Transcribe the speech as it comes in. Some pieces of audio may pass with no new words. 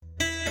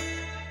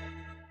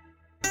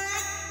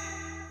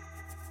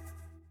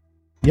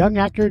Young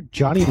actor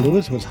Johnny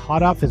Lewis was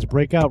hot off his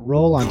breakout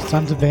role on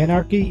Sons of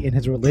Anarchy in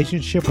his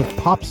relationship with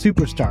pop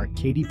superstar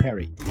Katy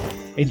Perry.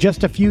 In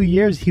just a few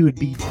years, he would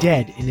be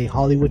dead in a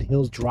Hollywood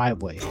Hills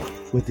driveway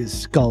with his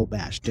skull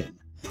bashed in.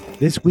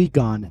 This week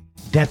on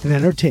Death and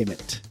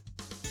Entertainment.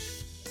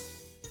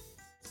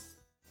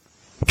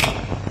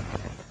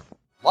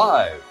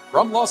 Live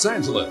from Los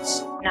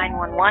Angeles.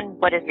 911,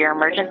 what is your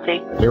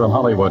emergency? Here in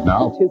Hollywood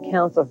now. 2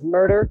 counts of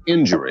murder,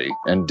 Injury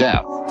and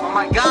death. Oh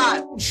my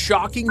God!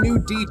 Shocking new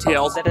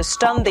details that has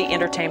stunned the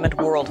entertainment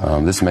world.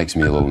 This makes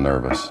me a little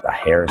nervous. The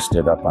hair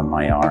stood up on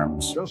my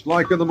arms. Just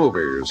like in the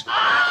movies.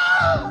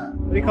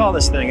 What do you call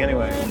this thing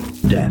anyway?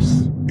 Death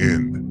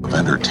In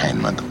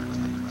entertainment.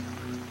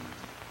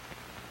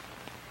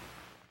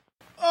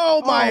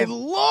 Oh my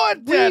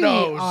Lord,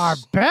 Deados! We are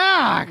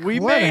back. We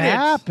what made it.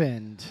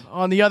 happened?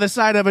 On the other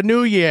side of a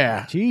new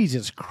year.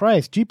 Jesus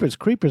Christ. Jeepers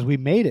Creepers, we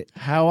made it.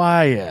 How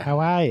are you? How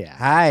are you?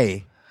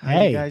 Hi.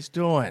 How you guys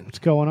doing? What's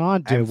going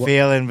on, dude? I'm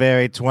feeling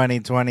very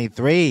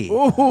 2023.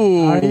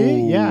 Ooh. Are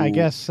you? Yeah, I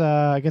guess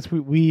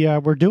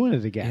we're doing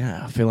it again.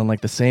 Yeah, feeling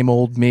like the same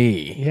old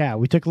me. Yeah,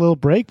 we took a little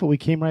break, but we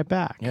came right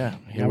back. Yeah,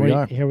 here we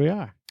are. Here we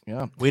are.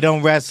 Yeah. We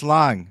don't rest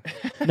long.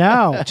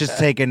 No. Just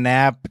take a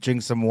nap,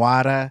 drink some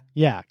water,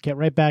 Yeah, get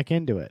right back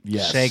into it.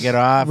 Yes. shake it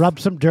off. Rub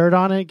some dirt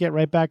on it, get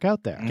right back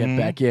out there. Get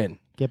back in.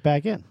 Get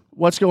back in.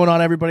 What's going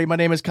on, everybody? My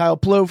name is Kyle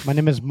Plouffe. My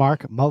name is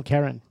Mark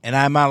Mulcairn. And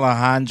I'm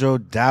Alejandro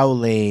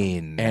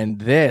Dowling. And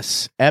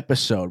this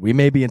episode, we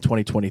may be in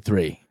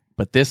 2023,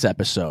 but this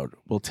episode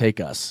will take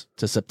us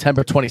to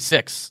September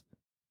 26,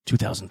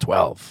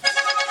 2012.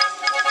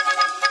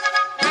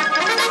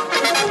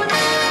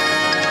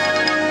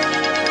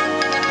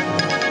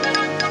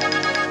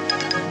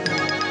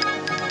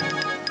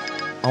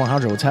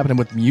 Alejandro, what's happening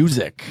with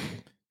music?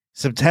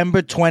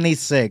 September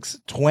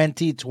 26,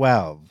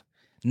 2012.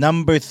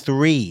 Number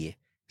 3,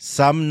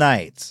 Some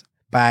Nights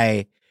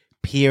by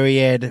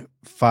Period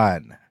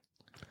Fun.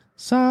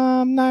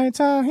 Some nights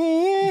are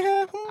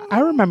here. I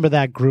remember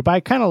that group. I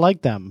kind of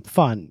like them.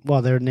 Fun.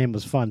 Well, their name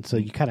was Fun, so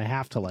you kind of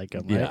have to like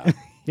them, right? Yeah.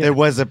 There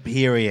was a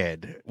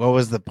period. What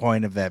was the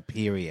point of that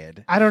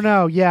period? I don't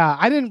know. Yeah,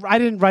 I didn't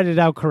write it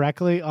out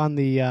correctly on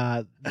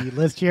the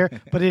list here,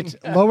 but it's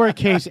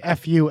lowercase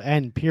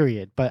FUN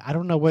period. But I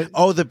don't know what.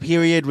 Oh, the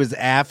period was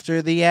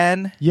after the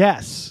N?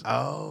 Yes,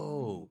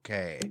 Oh,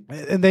 okay.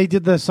 and they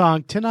did the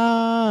song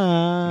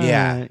tonight.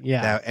 Yeah.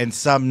 yeah. And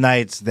Some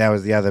Nights, that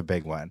was the other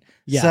big one.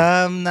 Yeah.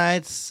 Some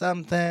nights,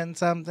 something.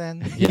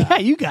 Yeah,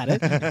 you got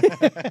it.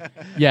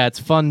 Yeah, it's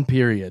fun,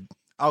 period.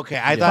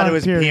 Okay, I thought it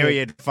was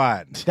period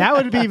fun. That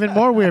would be even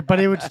more weird, but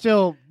it would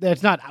still.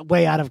 It's not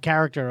way out of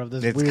character of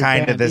this. It's weird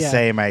kind of band. the Yeah.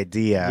 same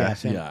idea. Yeah,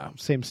 same, Yeah.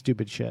 same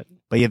stupid shit.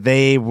 But yeah,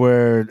 they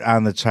were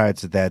on the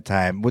charts at that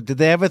time. Did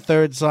they have a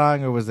third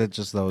song, or was it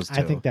just those two?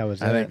 I think that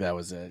was it. I think that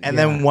was it. And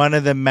then one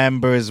of the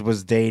members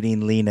was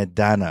dating Lena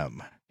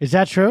Dunham. Is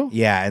that true?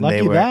 Yeah, and Lucky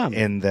they were them.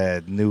 in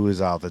the news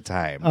all the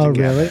time. Oh,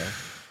 together. really?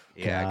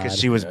 Yeah, God. because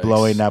she was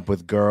blowing up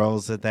with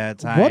girls at that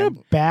time. What a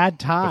bad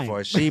time.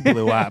 before she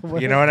blew up.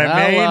 You know what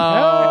I mean?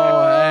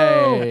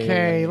 Hello. Hey.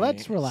 Okay,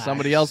 let's relax.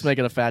 Somebody else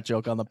making a fat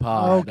joke on the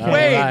pod. Okay. All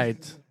Wait.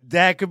 right.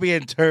 That could be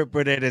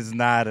interpreted as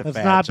not a Let's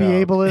fat not be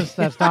joke. ableist.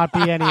 Let's not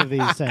be any of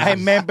these things. I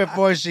meant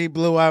before she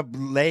blew up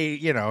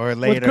late, her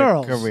later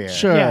girls. career.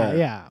 Sure.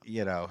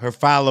 Yeah. Her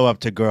follow up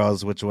to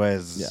Girls, which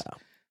was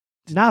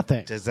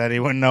Nothing. Does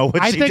anyone know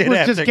what I she think did it was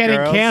after just getting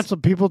Girls?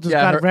 canceled. People just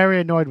Yeah, got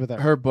very annoyed with her.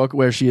 Her book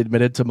where she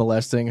admitted to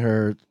molesting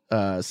her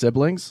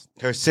siblings.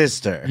 Her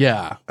sister.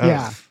 Yeah.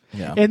 Yeah.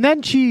 Yeah. And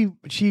then she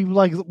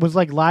was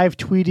live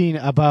tweeting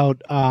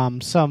about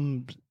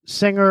some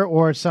singer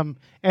or some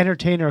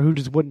entertainer who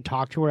just wouldn't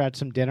talk to her at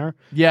some dinner.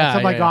 Yeah,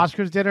 Some yeah.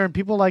 Oscars dinner, and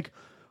people like,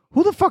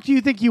 who the fuck do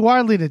you think you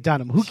are, Lena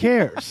Dunham? Who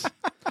cares?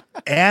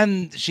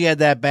 And she had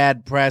that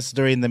bad press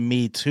during the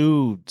Me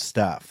Too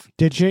stuff.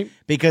 Did she?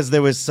 Because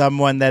there was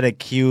someone that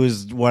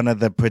accused one of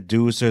the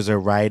producers or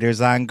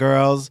writers on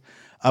Girls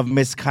of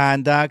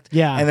misconduct.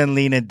 Yeah. And then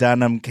Lena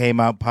Dunham came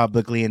out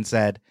publicly and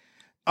said,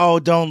 "Oh,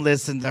 don't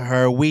listen to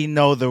her. We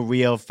know the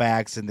real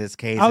facts in this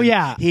case. Oh, And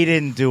yeah. He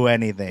didn't do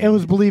anything." It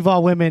was believe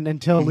all women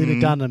until Lena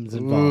Dunham's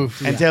involved.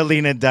 Oof. Yeah. Until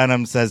Lena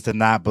Dunham says to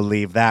not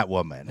believe that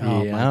woman.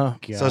 Oh, Yeah. my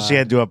God. So she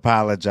had to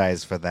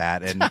apologize for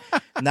that. And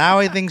now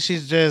I think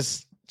she's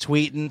just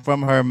tweeting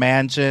from her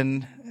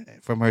mansion,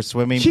 from her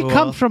swimming She pool.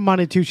 comes from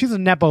money, too. She's a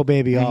Nepo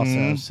baby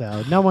also,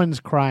 so no one's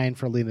crying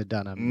for Lena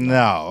Dunham.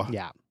 No.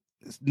 Yeah,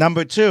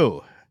 Number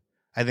 2,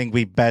 I think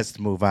we best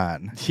move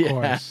on. of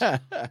course.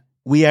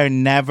 We are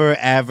never,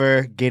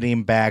 ever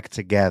getting back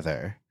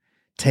together.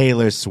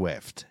 Taylor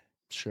Swift.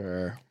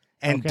 Sure.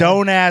 And Okay.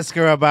 don't ask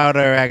her about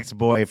her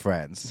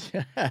ex-boyfriends,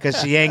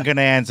 because she ain't going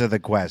to answer the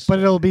question. But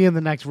it'll be in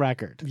the next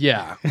record.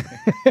 Yeah.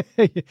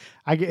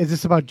 Is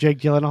this about Jake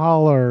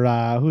Gyllenhaal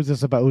or who's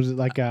this about? Who's it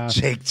like?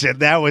 Jake,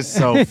 that was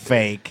so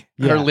fake.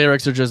 Her Yeah.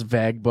 lyrics are just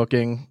vague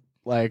booking.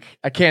 Like,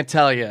 I can't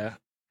tell you,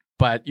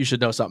 but you should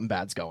know something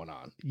bad's going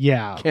on.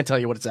 Yeah, Can't tell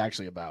you what it's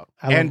actually about.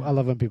 And I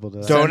love when people do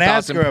that. don't Send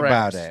ask thoughts her and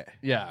about prayers. it.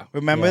 Yeah.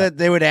 Remember Yeah. that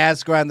they would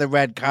ask her on the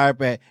red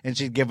carpet and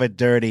she'd give a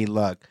dirty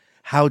look.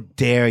 How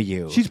dare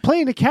you? She's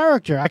playing a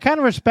character. I kind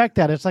of respect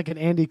that. It's like an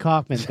Andy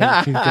Kaufman thing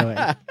she's doing.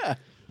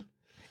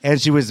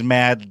 And she was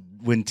mad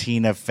when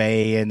Tina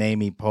Fey and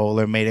Amy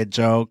Poehler made a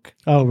joke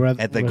Oh,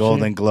 at the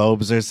Golden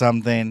Globes or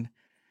something.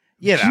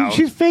 You know,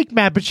 she's fake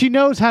mad, but she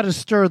knows how to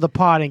stir the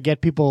pot and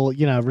get people,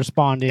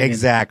 responding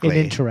Exactly. and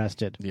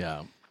interested.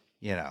 Yeah.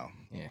 you know,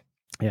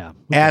 Yeah.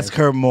 ask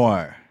her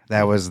more.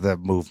 That was the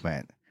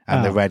movement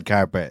on the Oh. red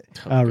carpet.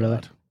 Oh,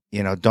 really?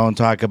 You know, don't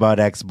talk about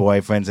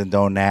ex-boyfriends and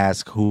don't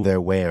ask who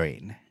they're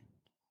wearing.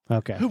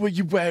 Okay. Who were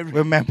you wearing?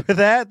 Remember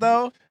that,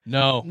 though?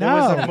 No. It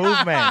was a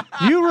movement.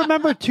 You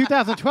remember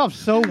 2012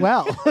 so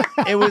well.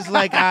 It was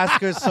like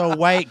Oscars So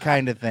White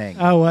kind of thing.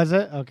 Oh, was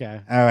it? Okay.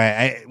 All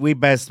right, we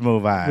best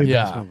move on. We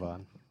Yeah. best move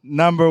on.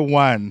 Number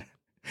 1.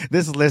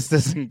 This list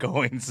isn't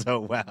going so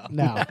well.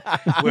 No.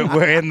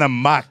 We're in the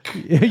muck.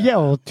 Yeah,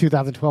 well,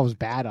 2012 was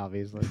bad,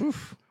 obviously.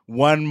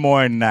 One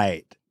More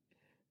Night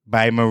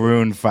by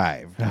Maroon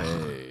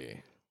 5.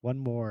 One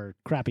more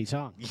crappy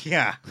song.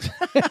 Yeah.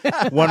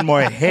 One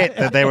more hit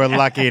that they were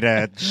lucky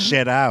to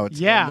shit out.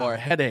 Yeah. More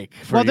headache.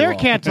 For Well, you they're all.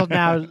 canceled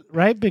now,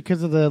 right?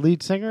 Because of the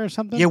lead singer or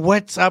something? Yeah,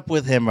 what's up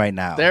with him right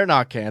now? They're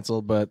not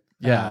canceled, but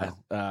yeah.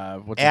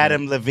 What's his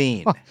Adam name?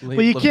 Levine.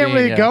 Well, you can't Levine,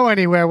 really yeah. go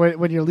anywhere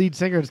when your lead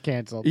singer is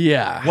canceled.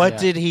 Yeah. What yeah.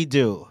 did he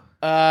do?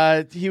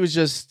 He was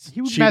just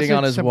He would cheating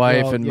on message his some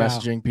wife girl, and yeah.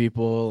 messaging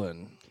people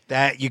and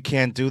That you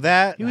can't do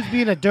that? He was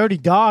being a dirty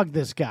dog,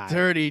 this guy.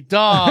 dirty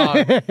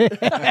dog.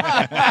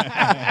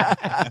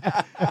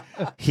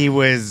 He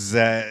was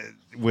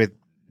with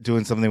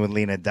doing something with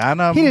Lena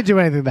Dunham. He didn't do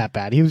anything that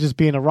bad. He was just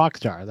being a rock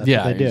star. That's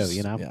what they do, he's-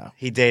 you know? Yeah.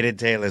 He dated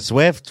Taylor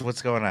Swift.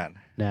 What's going on?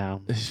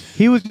 No.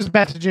 He was just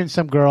messaging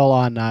some girl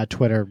on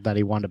Twitter that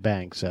he wanted to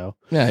bang, so.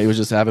 Yeah, he was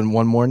just having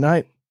one more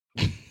night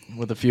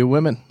with a few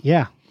women.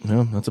 Yeah.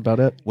 Yeah, that's about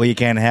it. Well, you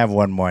can't have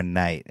one more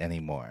night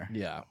anymore.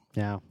 Yeah.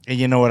 Yeah. And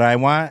you know what I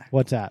want?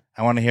 What's that?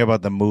 I want to hear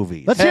about the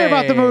movies. Let's hear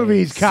about the Hey,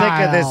 movies, Sick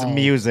Kyle. of this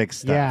music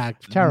stuff. Yeah,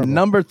 it's terrible.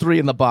 Number 3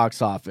 in the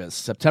box office,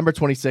 September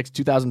 26,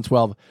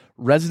 2012,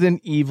 Resident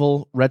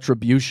Evil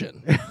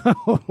Retribution.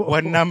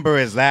 What number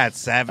is that?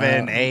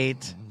 7,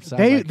 8?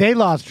 Sounds They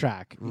lost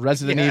track.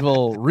 Resident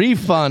Evil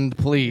refund,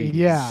 please.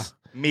 Yeah.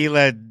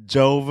 Mila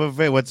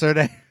Jovovich. What's her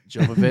name?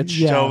 Jovovich.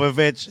 Yeah.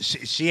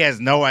 Jovovich. She has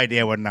no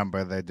idea what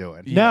number they're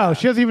doing. No,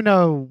 she doesn't even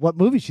know what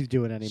movie she's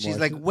doing anymore. She's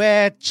like,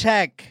 where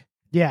check?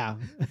 Yeah.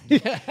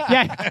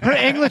 Yeah. Her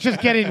English is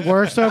getting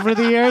worse over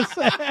the years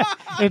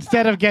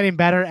instead of getting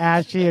better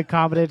as she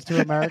accommodates to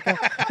America.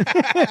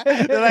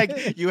 They're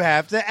like, you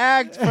have to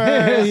act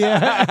first.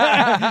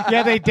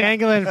 Yeah, they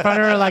dangle in front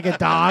of her like a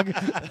dog.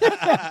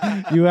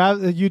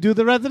 You do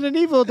the Resident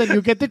Evil, then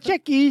you get the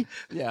checkie.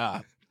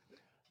 Yeah.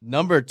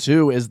 Number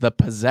 2 is The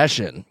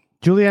Possession.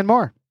 Julianne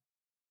Moore.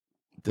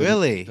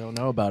 Really? Don't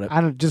know about it. I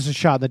don't. Just a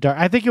shot in the dark.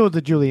 I think it was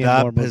the Julianne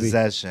The Moore movie.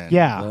 Possession.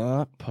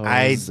 Yeah, The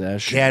I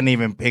Possession. can't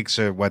even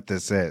picture what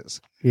this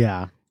is.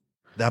 yeah.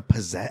 The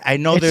Possession. I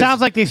know It there's...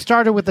 sounds like they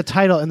started with the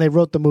title and they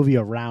wrote the movie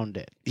around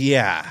it.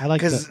 Yeah. I like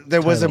Because the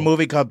there was a title.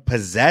 movie called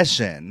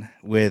Possession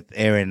with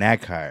Aaron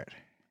Eckhart.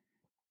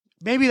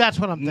 Maybe that's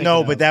what I'm thinking.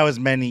 No, of. but that was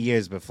many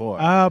years before.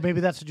 Oh, maybe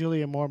that's a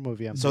Julianne Moore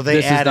movie. So they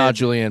This added... is not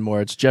Julianne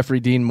Moore. It's Jeffrey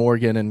Dean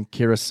Morgan and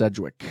Kira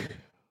Sedgwick.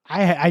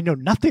 I know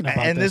nothing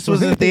about and this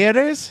was in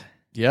theaters?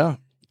 Yeah.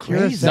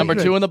 Crazy. Number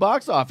 2 in the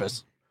box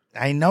office.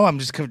 I know. I'm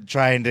just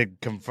trying to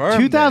confirm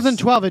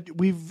 2012.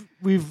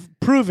 We've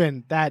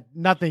proven that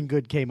nothing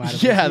good came out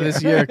of Yeah, this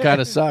this year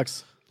kind of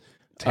sucks.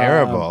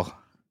 Terrible.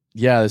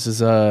 Yeah, this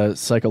is a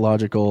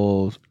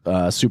psychological,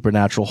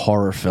 supernatural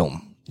horror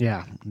film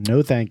Yeah,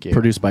 no, thank you.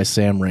 produced by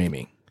Sam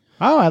Raimi.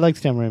 Oh, I like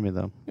Sam Raimi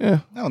though. Yeah.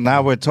 No,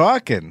 now we're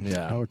talking. Now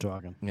Yeah. we're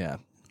talking. Yeah.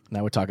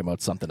 Now we're talking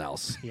about something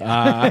else.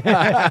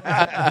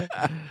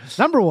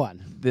 Number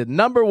 1. The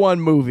number 1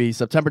 movie,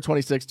 September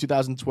 26,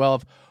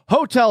 2012,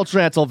 Hotel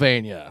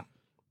Transylvania.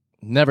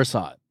 Never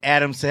saw it.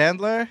 Adam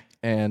Sandler?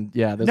 And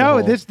yeah, there's a No,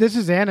 whole- this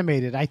is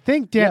animated. I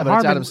think Dan Yeah, but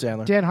it's Harmon. Adam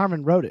Sandler. Dan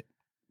Harmon wrote it.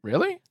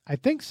 Really? I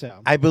think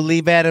so. I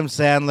believe Adam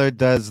Sandler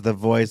does the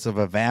voice of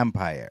a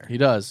vampire. He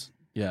does.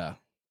 Yeah.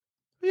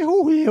 I'm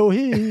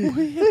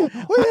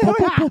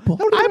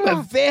I'm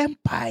a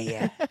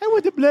vampire. I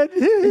want the blood.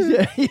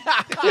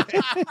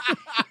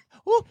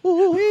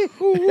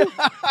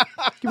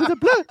 Give me the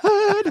blood.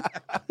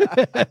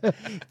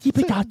 Keep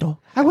it out.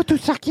 I want to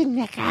suck in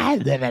your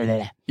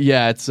neck.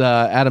 Yeah, it's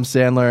Adam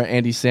Sandler,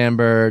 Andy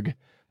Samberg.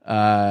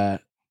 How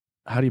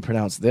do you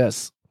pronounce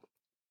this?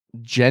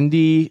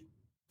 Jendi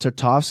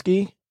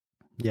Tartovsky?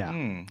 Yeah.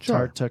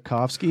 Sure.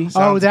 Tartakovsky?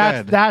 Oh, Sounds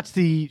good. that's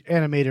the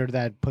animator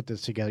that put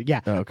this together. Yeah.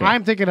 Oh, okay.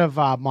 I'm thinking of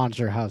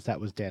Monster House. That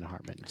was Dan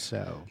Harmon.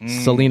 So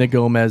Selena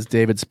Gomez,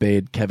 David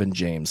Spade, Kevin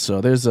James.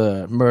 So there's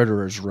a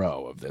murderer's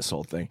row of this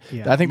whole thing.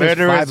 Yeah. I think there's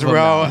 5 Murderer's of them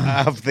Row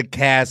now. of the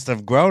cast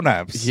of Grown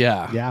Ups.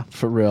 Yeah. Yeah.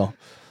 For real.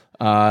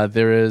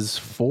 There is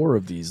 4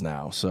 of these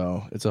now,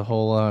 so it's a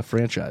whole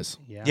franchise.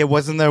 Yeah,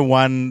 wasn't there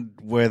one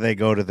where they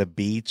go to the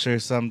beach or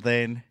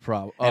something?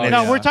 Probably. And No,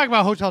 it's- we're talking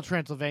about Hotel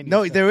Transylvania.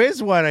 No, there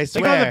is one, I They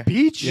swear. go to the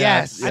beach?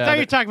 Yes. I thought you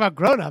were talking about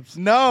grown-ups.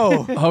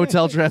 No.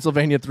 Hotel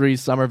Transylvania 3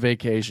 Summer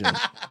Vacation.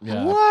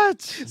 Yeah.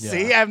 What?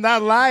 See, I'm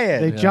not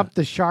lying. They jumped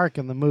the shark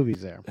in the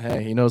movies there.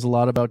 Hey, he knows a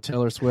lot about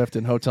Taylor Swift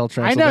and Hotel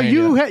I know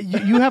Transylvania.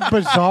 you have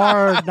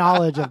bizarre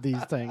knowledge of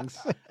these things.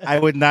 I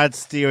would not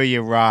steer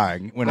you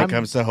wrong when it I'm-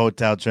 comes to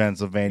Hotel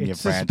Transylvania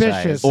It's franchise.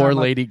 suspicious. Or I'm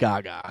a- Lady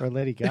Gaga. Or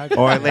Lady Gaga.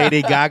 Or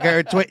Lady Gaga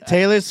or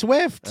Taylor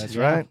Swift. That's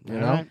right. You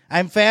know? Right.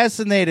 I'm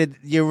fascinated.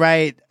 You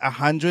write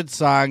 100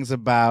 songs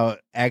about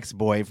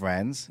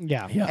ex-boyfriends,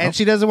 Yeah. Yeah. and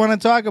she doesn't want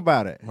to talk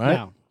about it. Right?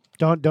 No.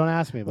 Don't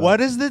ask me about What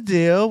it. is the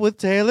deal with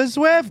Taylor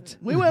Swift?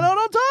 We went out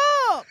on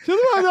top. She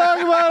doesn't want to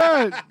talk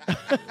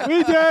about it.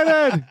 We did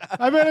it.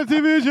 I made a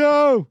TV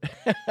show.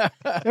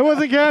 It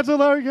wasn't canceled,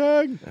 Larry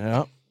King.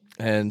 Yeah.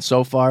 And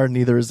so far,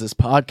 neither is this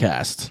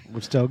podcast. We're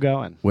still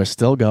going. We're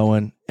still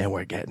going, and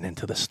we're getting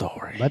into the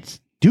story. Let's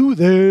do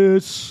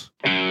this.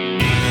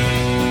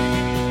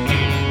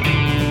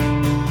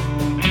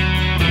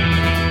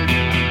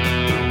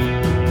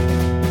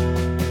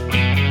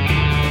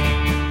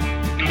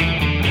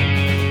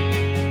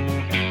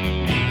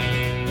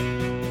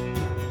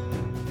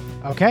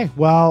 Okay,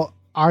 well,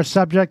 our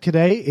subject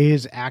today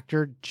is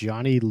actor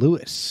Johnny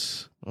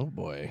Lewis. Oh,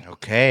 boy.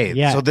 Okay,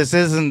 Yeah. so this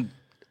isn't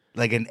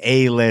like an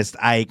A-list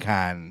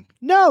icon.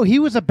 No, he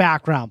was a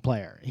background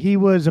player. He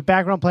was a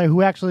background player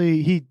who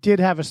actually, he did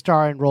have a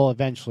starring role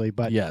eventually,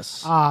 but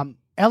Yes.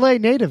 LA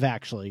native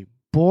actually,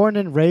 born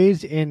and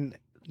raised in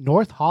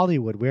North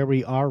Hollywood, where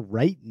we are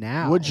right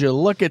now. Would you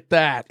look at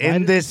that?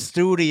 In this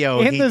studio,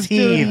 In he the teethed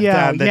studio,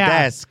 on the yeah.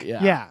 desk.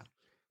 Yeah.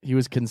 He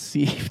was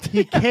conceived.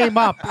 He came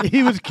up.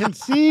 He was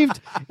conceived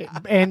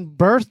and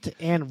birthed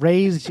and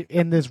raised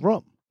in this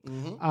room.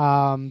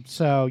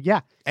 So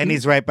yeah, And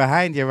he's right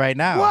behind you right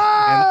now.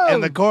 Whoa!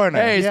 In the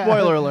corner. Hey, Yeah.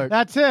 spoiler alert.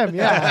 That's him.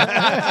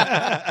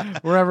 Yeah,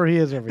 wherever he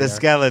is over the there.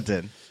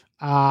 skeleton.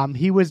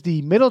 He was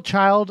the middle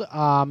child.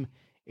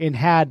 And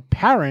had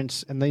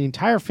parents, and the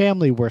entire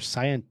family were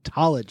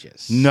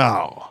Scientologists.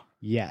 No.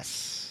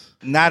 Yes.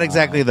 Not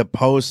exactly the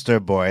poster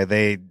boy.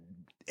 They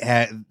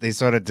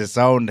sort of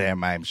disowned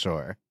him, I'm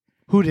sure.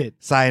 Who did?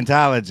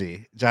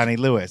 Scientology, Johnny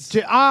Lewis.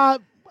 They're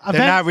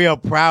not real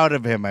proud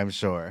of him, I'm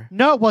sure.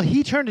 No, well,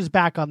 he turned his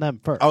back on them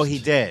first. Oh, he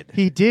did.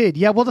 He did.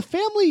 Yeah. Well, the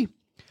family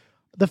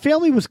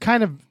was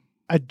kind of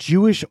a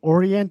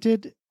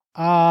Jewish-oriented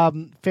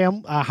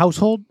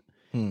household,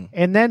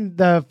 and then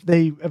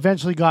they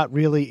eventually got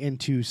really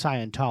into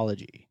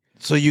Scientology.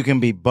 So you can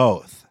be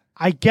both.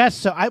 I guess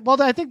so. I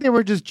think they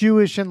were just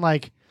Jewish in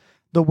like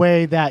the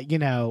way that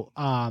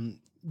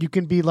you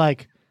can be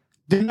like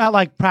they're not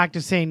like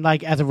practicing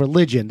like as a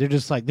religion. They're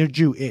just like they're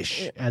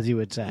Jewish, as you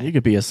would say. You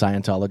could be a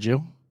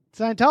Scientology.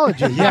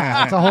 Scientology,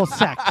 yeah, it's a whole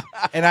sect.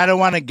 And I don't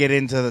want to get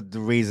into the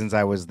reasons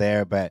I was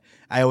there, but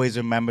I always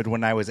remembered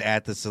when I was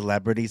at the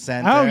Celebrity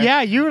Center. Oh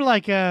yeah, you were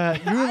like a.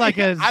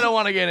 I don't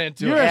want to get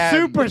into You're it. a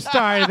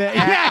superstar there.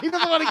 Yeah, he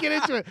doesn't want to get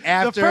into it.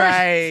 After the first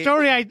I-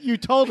 story you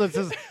told us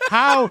is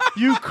how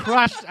you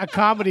crushed a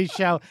comedy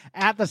show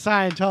at the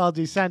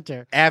Scientology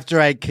Center. After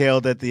I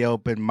killed at the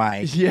open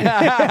mic.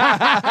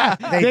 Yeah.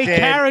 They did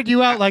carried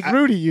you out like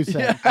Rudy, you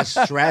said. a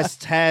stress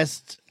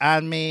test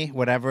on me,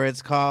 whatever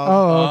it's called.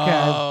 Oh,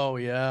 okay. Oh,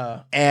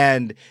 yeah.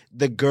 And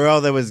the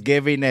girl that was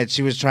giving it,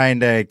 she was trying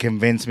to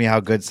convince me how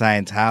good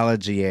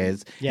Scientology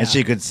is. Yeah. And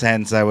she could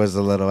sense I was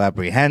a little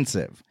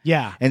apprehensive.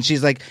 Yeah. And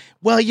she's like,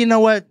 well, you know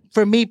what?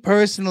 For me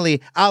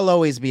personally, I'll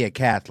always be a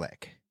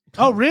Catholic.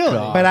 Oh, really?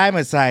 God. But I'm a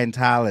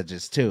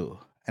Scientologist too.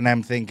 And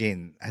I'm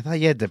thinking, I thought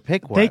you had to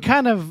pick one. They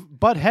kind of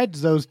butt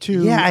heads, those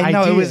two. Yeah, I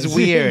know. It was ideas.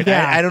 weird.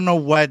 Yeah. I don't know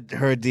what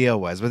her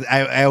deal was, but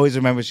I always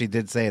remember she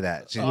did say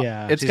that.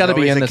 Yeah. It's she's got to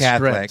be always in a the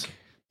Catholic. script.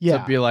 Yeah.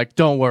 To be like,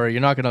 don't worry,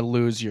 you're not going to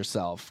lose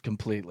yourself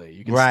completely.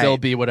 You can Right. still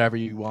be whatever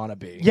you want to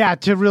be. Yeah,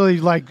 to really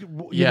like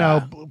you Yeah.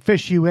 know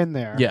fish you in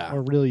there. Yeah.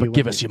 or reel you. But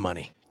give in. us your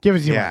money. Give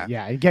us your Yeah. money.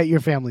 Yeah, and get your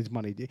family's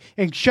money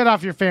and shut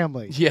off your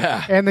family.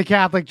 Yeah. and the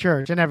Catholic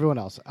Church and everyone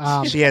else.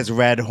 She has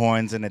red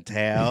horns and a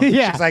tail.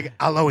 Yeah. She's like,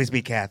 I'll always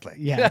be Catholic.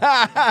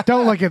 Yeah,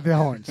 don't look at the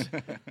horns.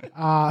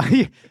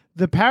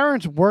 The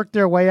parents worked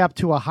their way up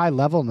to a high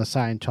level in the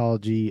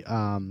Scientology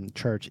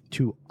church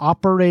to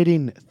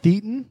operating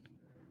thetan.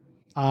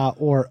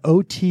 Or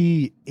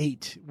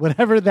OT8,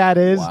 whatever that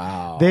is.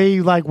 Wow. They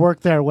like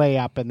worked their way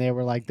up and they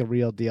were like the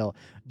real deal.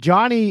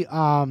 Johnny,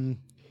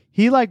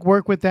 he like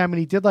worked with them and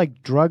he did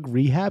like drug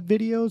rehab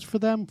videos for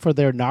them for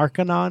their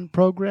Narconon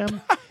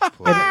program,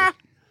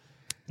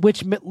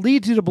 which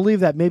leads you to believe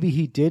that maybe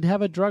he did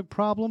have a drug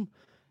problem,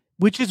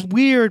 which is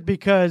weird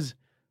because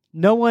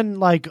no one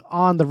like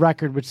on the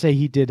record would say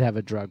he did have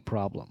a drug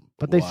problem.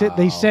 But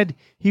they said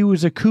he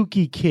was a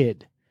kooky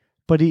kid.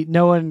 But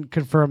no one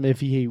confirmed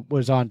if he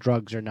was on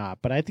drugs or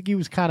not. But I think he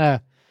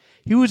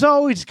was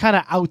always kind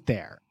of out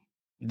there.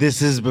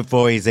 This is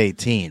before he's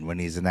 18, when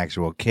he's an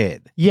actual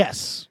kid.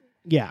 Yes.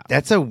 Yeah.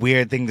 That's a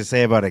weird thing to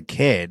say about a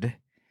kid.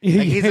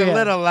 Like, he's a Yeah.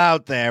 little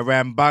out there,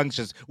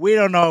 rambunctious. We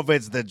don't know if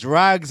it's the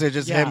drugs or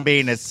just Yeah. him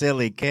being a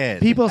silly kid.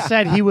 People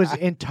said he was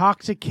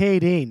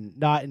intoxicating,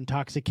 not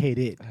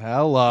intoxicated.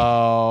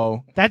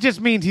 Hello. That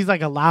just means he's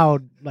like a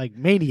loud, like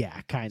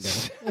maniac kind of.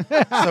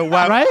 So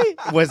what Right?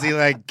 was he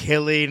like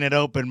killing at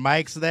open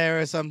mics there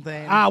or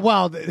something?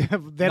 Well, they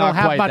don't Not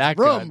have quite much that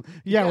room. good.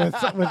 Yeah,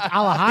 with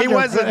Alejandro. he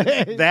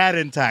wasn't that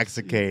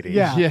intoxicating.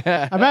 Yeah.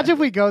 Yeah. Imagine if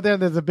we go there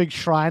and there's a big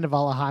shrine of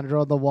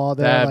Alejandro on the wall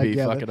there. That'd like, be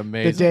fucking the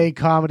amazing. day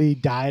comedy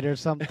died or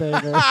something.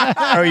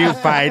 Or you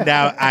find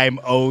out I'm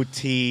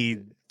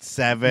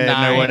OT7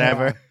 Nine. or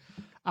whatever.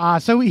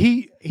 So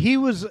he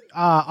was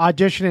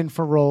auditioning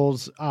for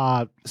roles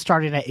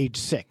starting at age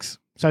 6.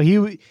 So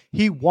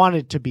he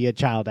wanted to be a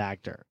child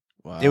actor.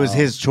 It was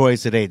his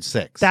choice at age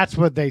 6. That's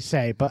what they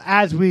say. But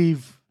as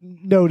we've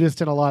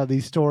noticed in a lot of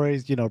these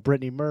stories,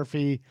 Brittany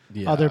Murphy,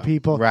 Yeah. other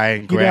people,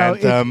 Ryan you know,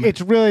 Grantham. it's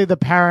really the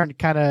parent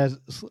kind of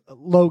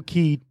low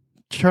key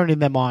turning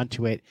them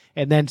onto it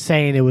and then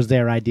saying it was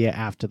their idea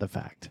after the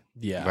fact.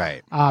 Yeah.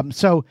 right.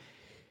 So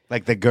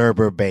Like the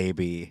Gerber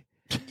baby.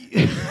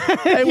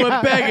 They were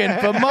begging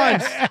for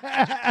months.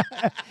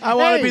 I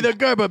want to Hey. be the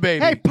Gerber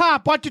baby. Hey,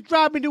 Pop, why don't you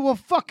drive me to a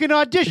fucking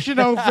audition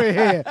over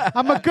here?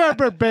 I'm a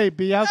Gerber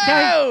baby, okay?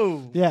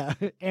 No! Yeah,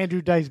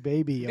 Andrew Dice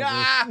baby.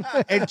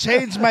 Over. And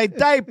change my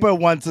diaper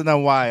once in a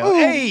while. Ooh,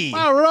 Hey!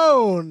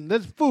 Maroon,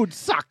 this food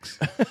sucks.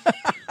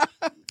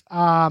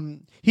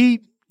 He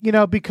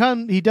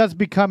does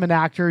become an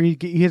actor.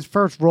 His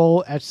first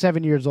role at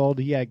 7 years old,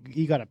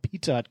 he got a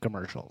Pizza Hut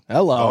commercial,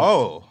 Hello.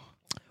 Oh.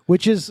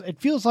 which it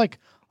feels like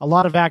a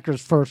lot of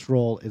actors' first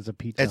role is a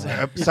Pizza It's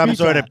Hut. some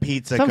Pizza sort of Hut.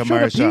 pizza Some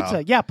commercial. sort of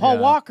pizza. Yeah, Paul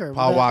Yeah. Walker.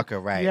 Paul That- Walker,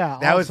 right. Yeah,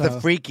 That was the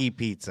also. freaky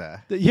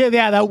pizza.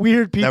 Yeah, that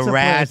weird pizza. place.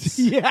 rats.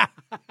 Yeah.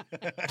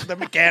 The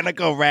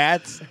mechanical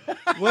rats.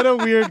 What a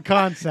weird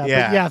concept.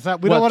 Yeah. But yes, we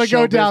What, don't want to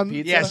go Showbiz down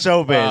Pizza? Yeah,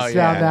 showbiz. Oh, yeah.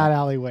 down that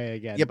alleyway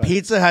again. Yeah, but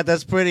Pizza Hut,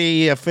 that's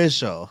pretty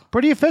official.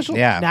 pretty official.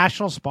 Yeah.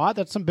 National spot.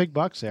 That's some big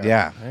bucks there.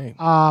 Yeah. Hey.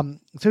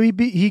 So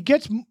he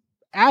gets,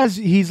 as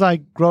he's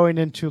like growing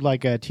into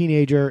like a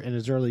teenager in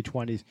his early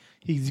 20s,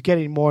 he's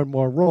getting more and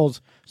more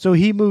roles. So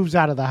he moves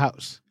out of the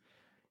house.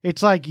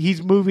 It's like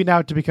he's moving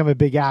out to become a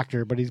big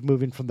actor, but he's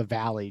moving from the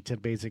valley to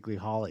basically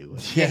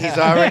Hollywood. Yeah, he's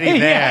already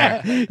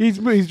there. Yeah.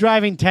 He's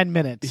driving 10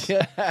 minutes.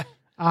 Yeah.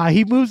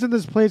 He moves in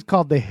this place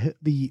called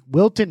the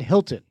Wilton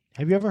Hilton.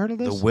 Have you ever heard of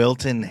this? The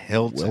Wilton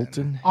Hilton.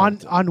 Wilton.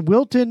 on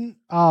Wilton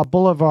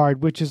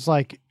Boulevard, which is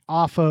like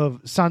off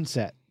of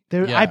Sunset.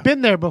 Yeah. I've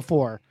been there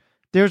before.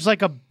 There's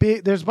like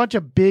there's a bunch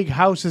of big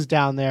houses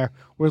down there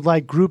where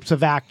like groups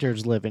of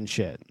actors live and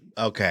shit.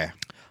 Okay.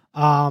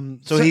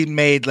 So he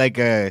made like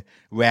a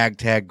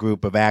ragtag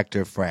group of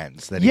actor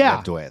friends that he Yeah.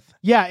 lived with.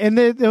 yeah, and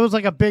there was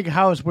like a big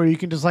house where you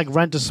can just like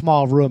rent a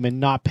small room and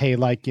not pay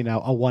like a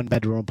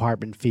 1-bedroom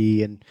apartment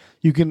fee, and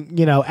you can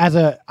as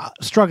a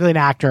struggling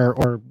actor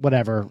or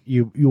whatever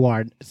you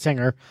are,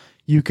 singer,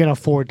 you can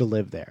afford to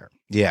live there.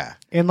 Yeah.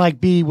 And like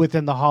be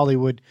within the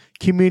Hollywood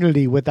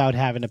community without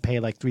having to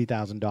pay like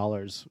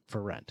 $3,000 for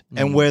rent.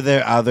 And were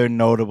there other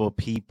notable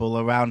people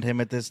around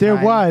him at this There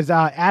time? was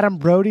Adam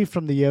Brody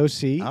from the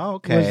OC. Oh,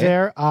 okay. Was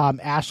there?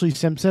 Ashley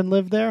Simpson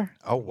lived there.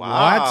 Oh,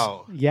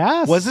 wow.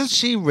 Yes. Wasn't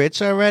she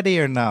rich already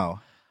or no?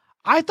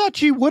 I thought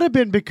she would have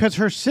been because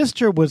her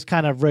sister was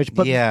kind of rich.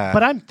 But Yeah.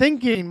 But I'm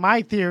thinking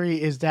my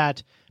theory is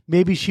that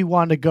maybe she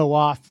wanted to go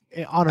off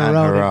on her On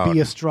own her and own. be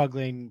a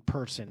struggling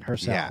person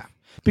herself. Yeah.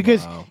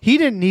 Because he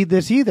didn't need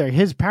this either.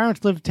 His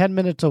parents lived 10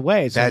 minutes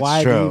away, so That's why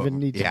do true. you even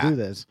need Yeah. to do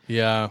this?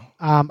 Yeah.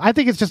 I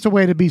think it's just a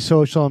way to be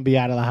social and be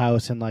out of the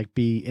house and like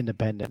be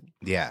independent.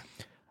 Yeah.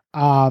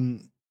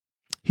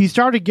 He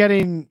started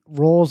getting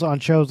roles on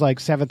shows like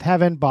Seventh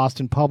Heaven,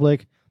 Boston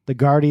Public, The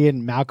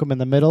Guardian, Malcolm in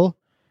the Middle,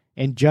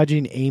 and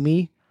Judging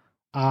Amy.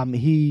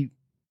 He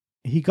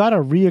got a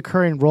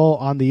reoccurring role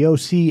on The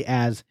OC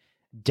as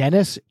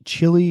Dennis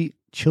Chili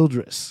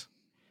Childress.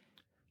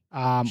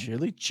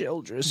 Chili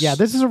Childress. Yeah,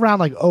 this is around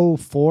like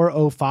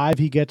 04, 05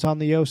 he gets on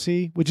The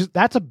OC,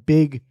 that's a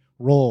big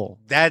role.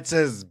 That's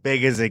as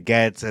big as it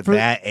gets at For-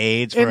 that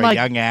age for and, a like-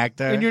 young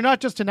actor. And you're not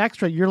just an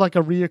extra, you're like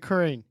a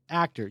reoccurring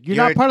actor. You're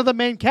You're- not part of the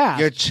main cast.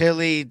 You're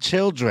Chili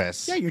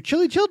Childress. Yeah, you're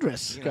Chili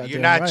Childress.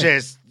 You're not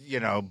just,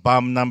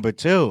 bum number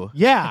 2.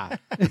 Yeah.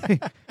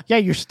 Yeah,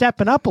 you're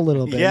stepping up a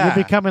little bit. Yeah.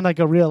 You're becoming like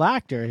a real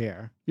actor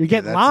here. You're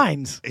getting that's-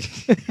 lines.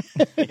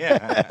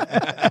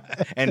 Yeah.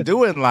 And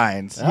doing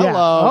lines. Yeah.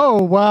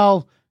 Oh,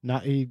 well,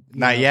 not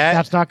yet.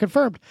 That's not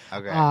confirmed.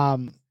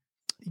 Okay.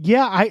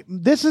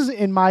 This is,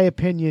 in my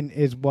opinion,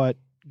 is what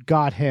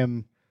got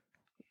him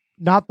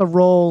not the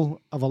role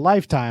of a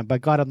lifetime,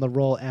 but got him the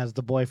role as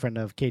the boyfriend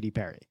of Katy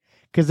Perry.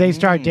 Because they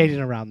started dating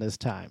around this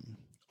time.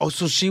 Oh,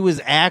 so she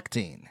was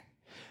acting.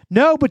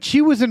 No, but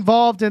she was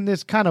involved in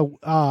this kind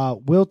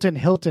of Wilton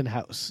Hilton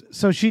house.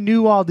 So she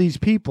knew all these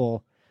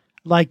people,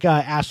 like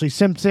Ashley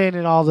Simpson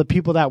and all the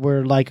people that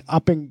were like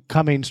up and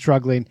coming,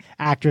 struggling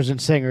actors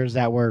and singers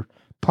that were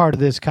part of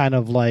this kind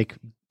of like,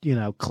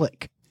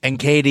 clique. And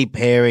Katy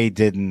Perry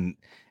didn't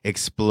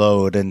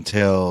explode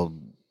until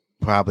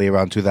probably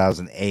around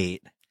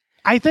 2008.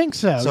 I think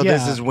so. So yeah.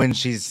 this is when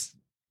she's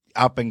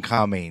up and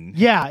coming.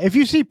 Yeah, if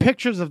you see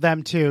pictures of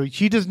them too,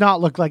 she does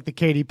not look like the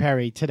Katy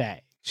Perry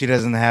today. She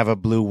doesn't have a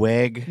blue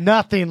wig.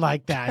 Nothing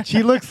like that.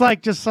 She looks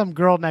like just some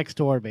girl next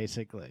door,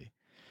 basically.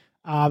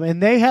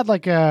 And they had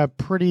like a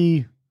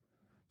pretty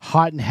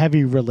hot and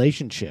heavy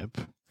relationship.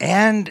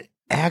 And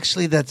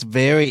actually, that's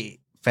very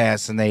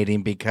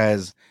fascinating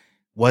because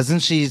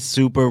wasn't she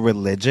super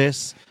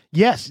religious?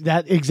 Yes,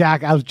 that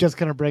exact. I was just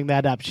going to bring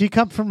that up. She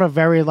comes from a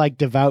very like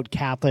devout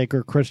Catholic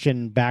or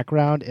Christian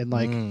background in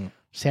like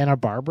Santa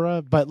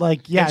Barbara, but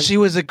like And she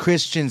was a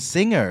Christian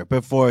singer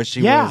before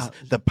she was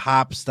the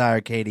pop star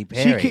Katy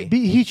Perry.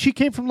 She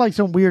came from like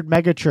some weird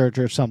mega church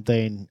or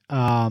something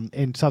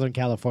in Southern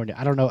California.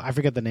 I don't know. I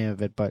forget the name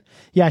of it, but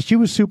yeah, she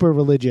was super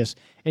religious,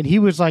 and he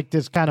was like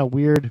this kind of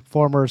weird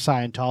former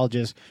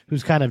Scientologist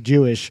who's kind of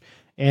Jewish,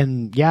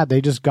 and yeah, they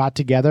just got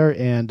together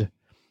and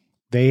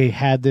they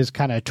had this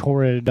kind of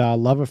torrid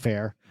love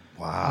affair.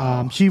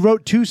 Wow. She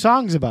wrote 2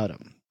 songs about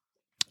him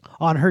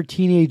on her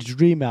Teenage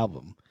Dream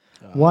album.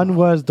 One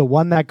was The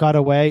One That Got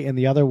Away, and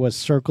the other was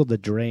Circle the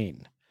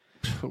Drain.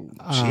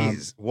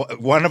 Jeez.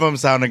 One of them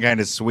sounded kind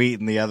of sweet,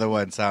 and the other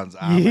one sounds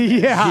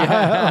ominous.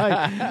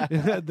 Yeah.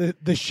 Like,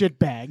 the shit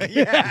bag.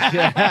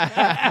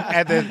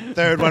 And the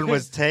third one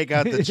was take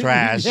out the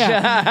trash.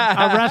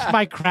 Yeah. Arrest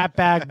my crap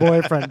bag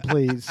boyfriend,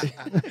 please.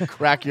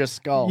 Crack your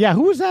skull. Yeah,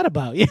 who was that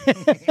about?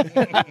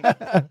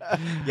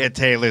 Yeah,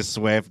 Taylor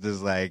Swift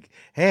is like,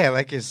 hey, I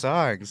like your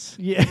songs.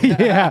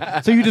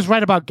 Yeah. So you just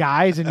write about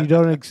guys and you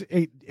don't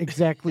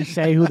exactly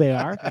say who they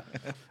are.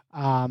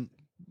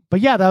 But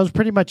yeah, that was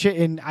pretty much it.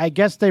 And I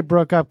guess they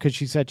broke up because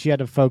she said she had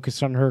to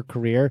focus on her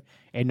career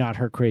and not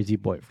her crazy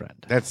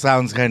boyfriend. That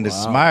sounds kind of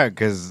smart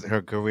because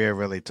her career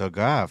really took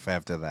off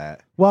after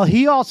that. Well,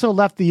 he also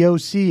left the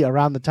OC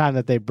around the time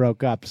that they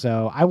broke up.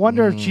 So I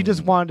wonder if she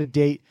just wanted to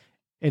date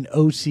an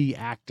OC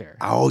actor.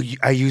 Oh,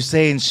 are you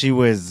saying she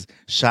was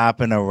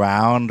shopping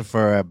around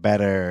for a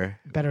better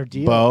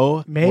deal?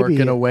 Beau? Maybe.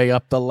 Working her way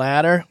up the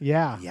ladder.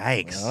 Yeah.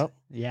 Yikes. Yep.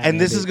 Yeah. And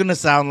this maybe. is going to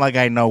sound like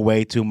I know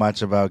way too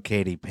much about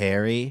Katy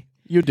Perry.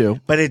 You do.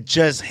 But it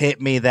just hit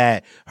me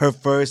that her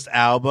first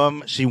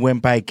album, she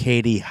went by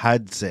Katie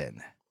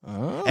Hudson.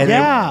 Oh.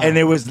 And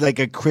it was like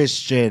a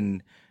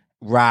Christian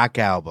rock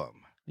album.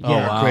 Yeah.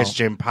 Or wow.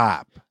 Christian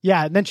pop.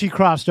 Yeah, and then she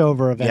crossed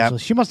over eventually.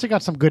 Yep. She must have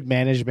got some good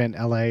management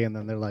in LA, and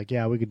then they're like,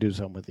 yeah, we could do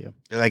something with you.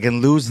 They're like,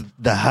 and lose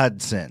the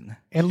Hudson.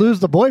 And lose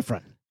the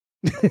boyfriend.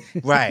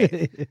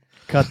 Right.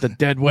 Cut the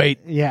dead weight.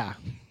 Yeah.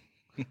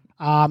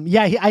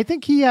 I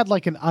think he had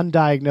like an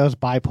undiagnosed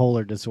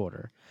bipolar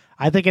disorder.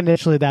 I think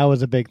initially that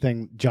was a big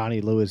thing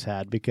Johnny Lewis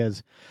had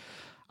because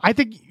I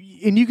think,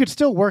 and you could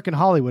still work in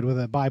Hollywood with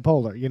a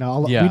bipolar. You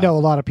know, we know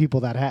a lot of people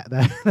that have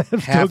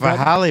Half of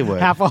Hollywood.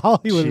 Half of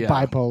Hollywood is Yeah.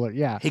 bipolar.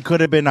 Yeah, He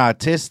could have been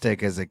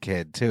autistic as a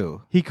kid,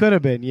 too. he could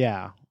have been.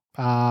 Yeah,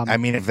 I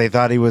mean, if they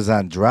thought he was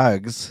on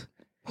drugs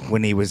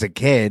when he was a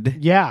kid,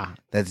 yeah.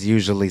 that's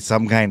usually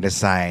some kind of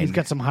sign. He's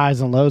got some highs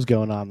and lows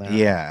going on there.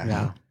 Yeah.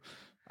 yeah.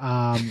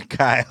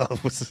 Kyle,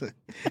 do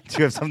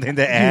you have something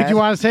to Do add? you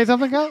want to say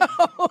something,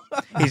 Kyle?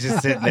 He's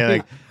just sitting there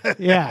like,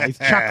 Yeah, he's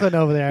chuckling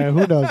over there.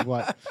 Who knows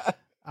what?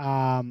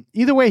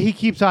 Either way, he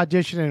keeps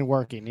auditioning and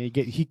working. He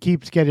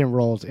keeps getting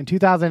roles. In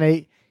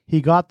 2008,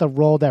 he got the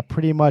role that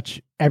pretty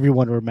much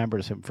everyone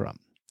remembers him from.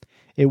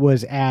 It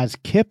was as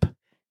Kip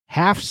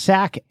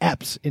Half-Sack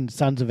Epps in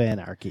Sons of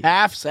Anarchy.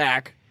 Half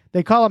sack.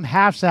 They call him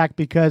Half-Sack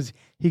because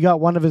he got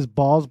one of his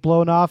balls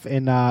blown off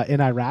in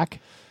Iraq.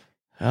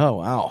 Oh,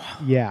 wow.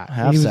 Yeah,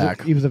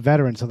 Half-Sack. He was a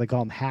veteran, so they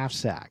call him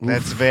Half-Sack.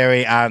 that's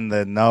very on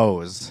the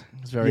nose.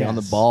 It's very on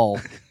the Yes. ball.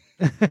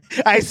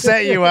 I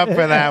set you up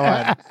for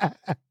that one.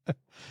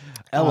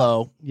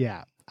 Hello.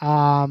 Yeah.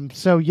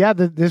 So yeah,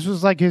 this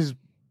was like his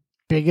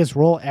biggest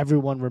role.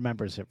 Everyone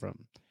remembers him from.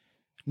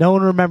 No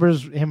one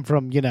remembers him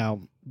from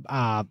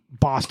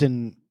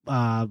Boston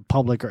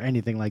Public or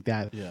anything like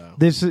that. Yeah.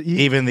 This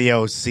Even the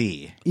OC.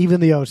 even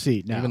the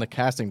OC. No. Even the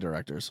casting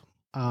directors.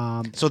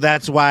 So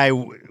that's why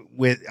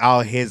with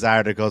all his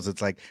articles,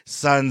 it's like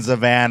Sons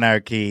of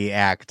Anarchy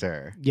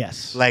actor.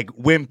 Yes. Like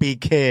Wimpy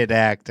Kid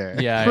actor.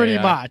 Yeah. Pretty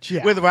much.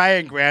 Yeah. With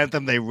Ryan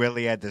Grantham, they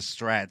really had to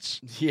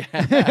stretch. Yeah.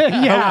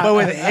 yeah. But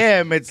with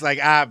him, it's like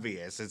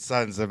obvious. It's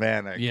Sons of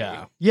Anarchy.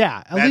 Yeah.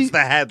 Yeah. At That's least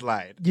the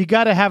headline. you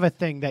got to have a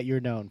thing that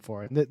you're known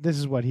for. This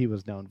is what he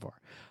was known for.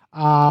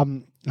 A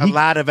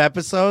lot of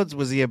episodes.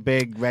 Was he a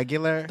big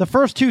regular? The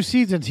first 2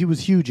 seasons, he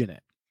was huge in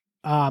it.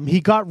 He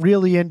got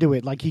really into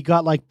it. Like he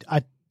got like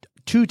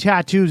 2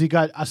 tattoos. He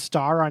got a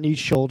star on each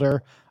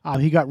shoulder.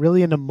 He got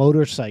really into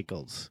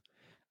motorcycles,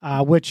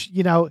 which,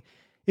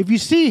 if you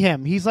see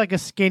him, he's like a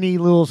skinny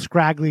little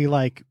scraggly,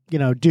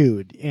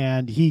 dude.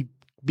 And he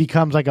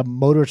becomes like a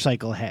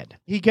motorcycle head.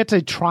 He gets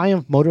a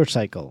Triumph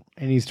motorcycle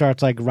and he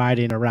starts like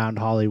riding around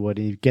Hollywood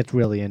and he gets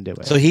really into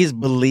it. So he's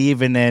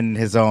believing in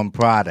his own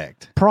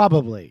product.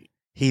 Probably.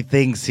 He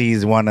thinks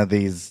he's one of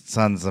these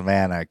Sons of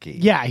Anarchy.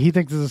 Yeah, he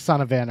thinks he's a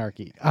son of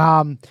anarchy.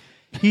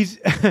 He's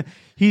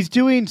he's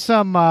doing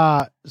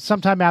sometime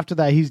after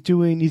that he's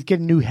getting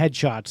new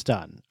headshots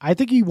done. I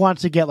think he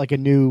wants to get like a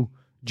new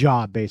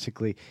job,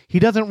 basically. He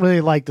doesn't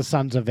really like the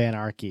Sons of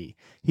Anarchy.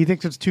 He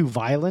thinks it's too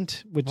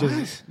violent, which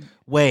is...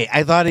 Wait,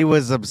 I thought he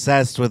was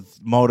obsessed with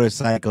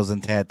motorcycles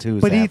and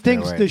tattoos. But he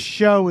thinks afterward. the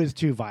show is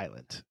too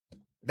violent.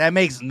 That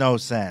makes no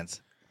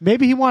sense.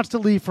 Maybe he wants to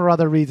leave for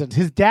other reasons.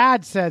 His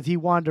dad says he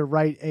wanted to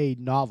write a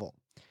novel.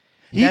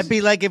 That'd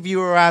be like if you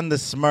were on the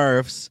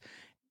Smurfs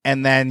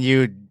and then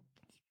you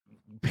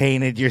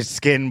painted your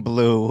skin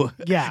blue.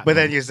 Yeah. But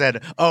then you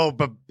said, "Oh,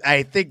 but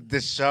I think the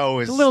show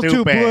is It's a little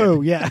stupid." too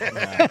blue,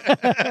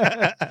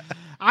 yeah.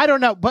 I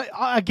don't know, but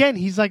again,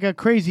 he's like a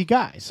crazy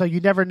guy, so you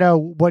never know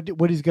what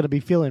he's going to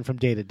be feeling from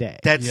day to day.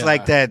 That's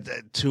like that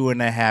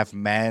 2.5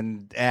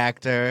 Men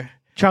actor.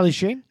 Charlie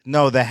Sheen?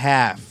 No, the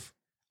half.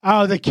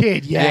 Oh, the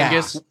kid, yeah.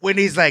 Angus? When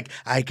he's like,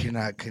 I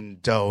cannot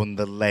condone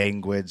the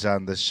language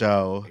on the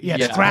show. Yeah,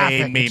 it's It's graphic.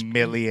 paying me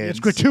millions. It's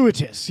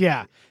gratuitous,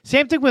 yeah.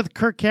 Same thing with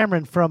Kirk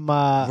Cameron from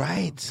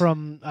Right.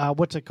 from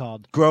what's it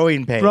called?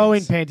 Growing Pains.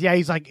 Growing Pains. Yeah,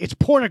 he's like, it's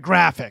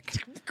pornographic.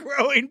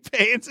 Growing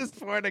Pains is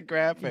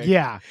pornographic.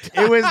 Yeah.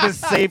 It was the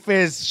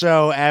safest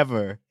show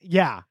ever.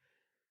 Yeah.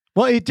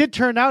 Well, it did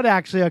turn out,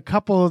 actually, a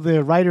couple of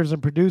the writers and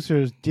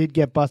producers did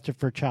get busted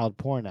for child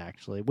porn,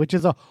 actually, which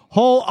is a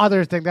whole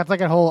other thing. That's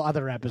like a whole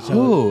other episode.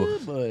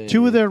 Ooh.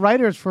 Two of the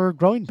writers for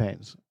Growing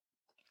Pains.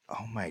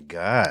 Oh my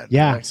God.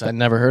 Yeah. I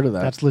never heard of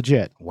that. That's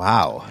legit.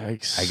 Wow.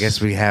 Yikes. I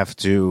guess we have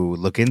to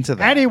look into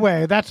that.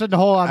 Anyway, that's a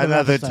whole other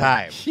Another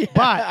episode.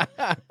 time.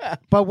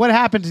 But what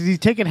happens is he's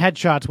taking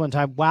headshots one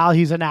time while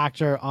he's an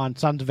actor on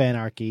Sons of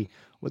Anarchy.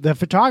 The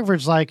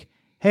photographer's like,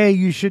 hey,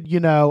 you should,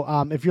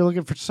 if you're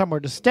looking for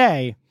somewhere to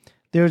stay,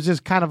 there's this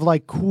kind of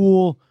like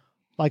cool,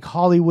 like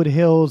Hollywood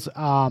Hills,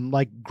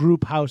 like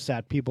group house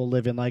that people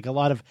live in. Like a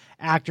lot of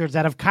actors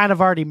that have kind of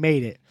already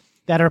made it,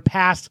 that are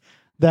past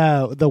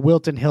the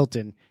Wilton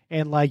Hilton.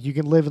 And like you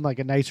can live in like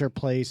a nicer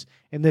place.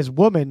 And this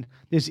woman,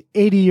 this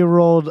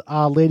 80-year-old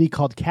lady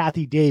called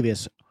Kathy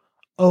Davis,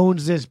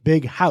 owns this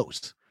big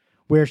house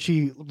where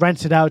she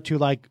rents it out to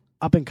like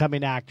up and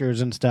coming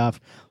actors and stuff.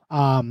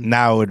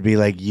 Now it would be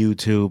like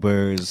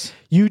YouTubers.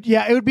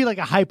 It would be like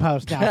a hype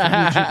house now for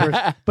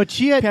YouTubers. But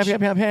she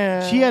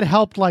had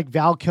helped like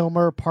Val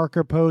Kilmer,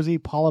 Parker Posey,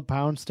 Paula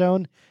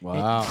Poundstone.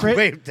 Wow.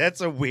 Wait, that's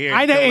a weird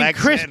I know. And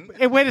collection.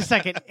 wait a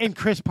second. And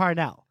Chris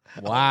Parnell.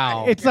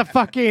 Wow. It's a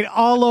fucking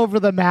all over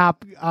the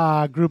map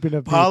grouping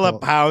of Paula people.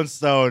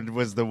 Poundstone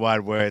was the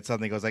one where it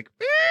suddenly goes like,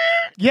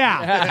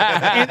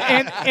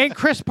 Yeah. and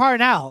Chris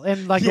Parnell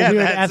and like a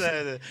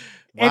weird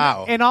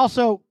wow. and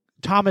also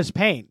Thomas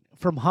Paine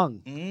from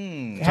Hung.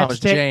 Thomas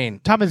Jane.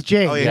 Thomas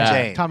Jane. Oh, yeah,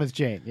 Jane. Thomas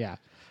Jane, yeah.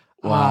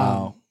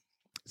 Wow.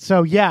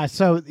 So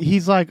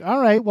he's like,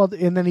 all right, well,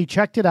 and then he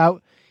checked it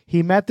out.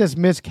 He met this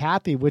Miss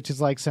Kathy, which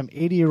is like some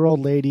 80-year-old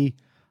lady,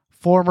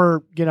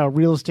 former,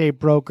 real estate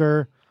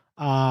broker,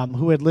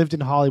 who had lived in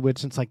Hollywood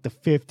since like the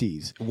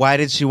 50s. Why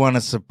did she want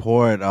to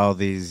support all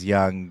these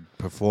young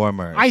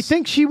performers? I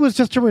think she was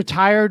just a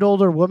retired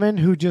older woman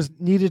who just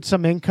needed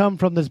some income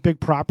from this big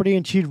property,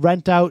 and she'd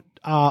rent out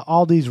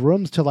all these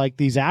rooms to like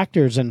these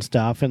actors and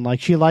stuff, and like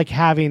she liked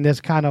having this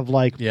kind of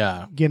like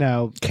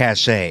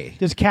cachet,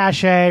 this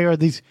cachet, or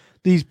these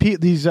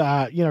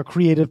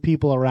creative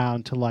people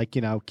around to like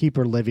keep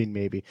her living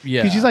maybe.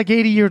 Yeah. 'Cause she's like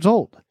 80 years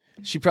old.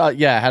 She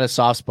probably had a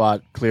soft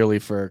spot clearly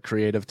for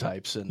creative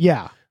types, and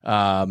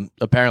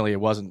apparently it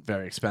wasn't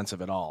very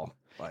expensive at all.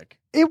 Like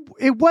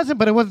it wasn't,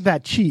 but it wasn't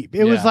that cheap.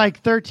 It was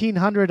like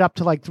 $1,300 up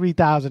to like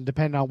 $3,000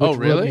 depending on which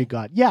room you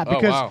got. Yeah,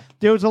 because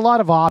there was a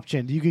lot of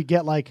options. You could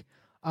get like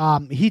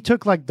he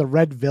took like the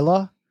red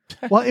villa.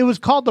 Well, it was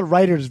called the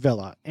writer's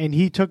villa, and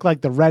he took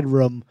like the red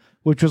room,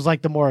 which was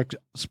like the more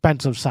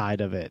expensive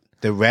side of it.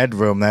 The red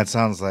room, that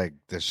sounds like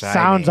The Shining.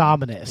 Sounds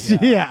ominous.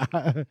 Yeah.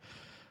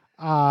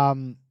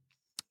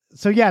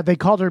 So yeah, they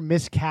called her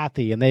Miss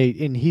Kathy, and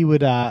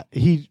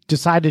he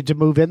decided to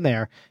move in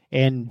there,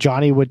 and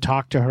Johnny would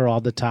talk to her all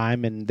the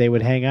time, and they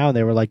would hang out, and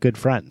they were like good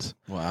friends.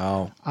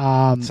 Wow.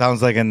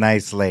 Sounds like a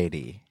nice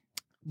lady.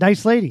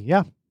 Nice lady,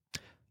 yeah.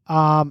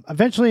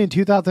 Eventually in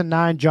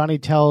 2009, Johnny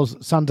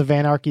tells Sons of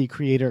Anarchy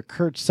creator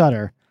Kurt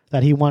Sutter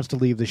that he wants to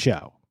leave the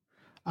show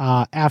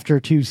after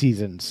 2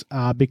 seasons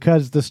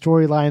because the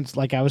storylines,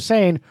 like I was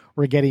saying,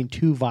 were getting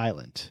too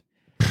violent,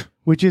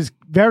 which is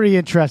very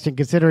interesting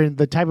considering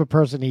the type of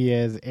person he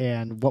is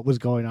and what was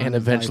going on. And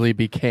eventually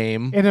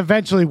became. And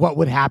eventually what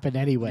would happen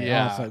anyway,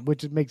 Yeah. also,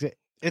 which makes it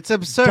It's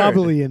absurd.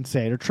 doubly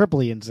insane or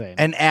triply insane.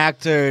 An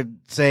actor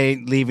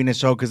saying leaving a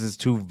show because it's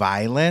too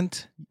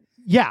violent.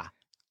 Yeah.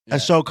 A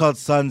show called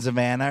Sons of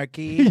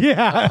Anarchy.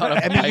 Yeah.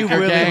 I mean, you biker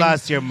really gang?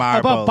 lost your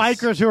marbles. About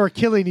bikers who are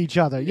killing each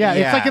other. Yeah,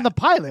 it's like Yeah. in the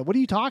pilot. What are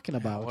you talking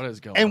about? What is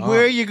going And on?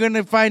 where are you going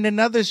to find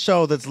another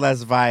show that's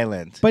less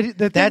violent? But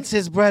That's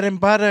his bread and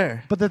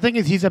butter. But the thing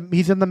is, he's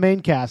in the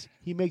main cast.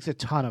 He makes a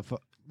ton of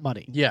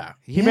money. Yeah.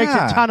 He makes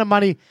a ton of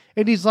money,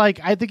 and he's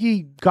like, I think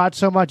he got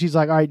so much. He's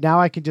like, all right,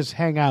 now I can just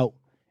hang out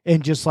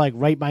and just like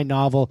write my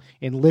novel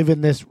and live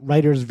in this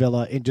writer's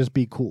villa and just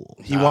be cool.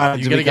 He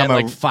wanted you're to gonna become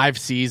get like 5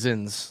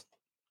 seasons.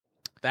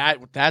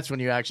 That's when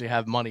you actually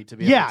have money to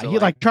be. Yeah, able to, he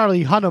like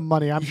Charlie Hunnam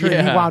money. I'm sure he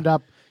Yeah. wound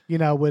up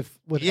with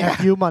Yeah.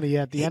 FU money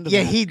at the end of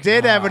Yeah, it. he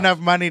did have enough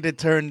money to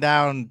turn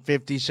down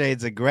 50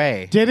 Shades of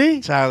Grey. Did he?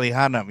 Charlie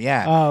Hunnam,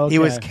 yeah. Oh, He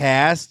was okay.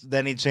 cast,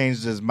 then he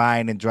changed his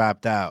mind and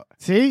dropped out.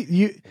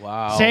 See,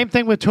 Wow. same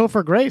thing with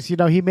Topher Grace. He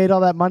made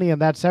all that money in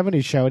that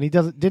 '70s show, and he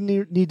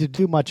didn't need to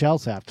do much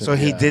else after. So that.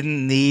 he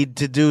didn't need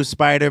to do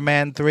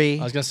Spider-Man 3?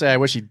 I was gonna say I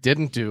wish he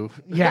didn't do.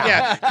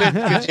 Yeah.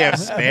 Could you have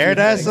spared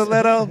us a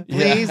little,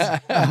 please?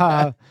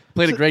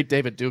 Played a great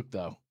David Duke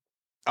though.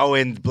 Oh,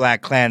 in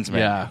Black Klansman.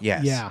 Yeah.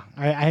 Yes. Yeah.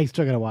 I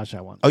still gotta watch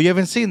that one. Oh, you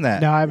haven't seen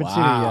that? No, I haven't seen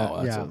it Wow,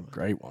 yet. that's Yeah. a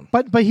great one.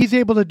 But he's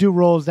able to do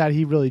roles that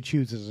he really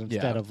chooses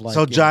instead Yeah. of like.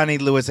 So Johnny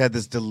Lewis had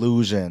this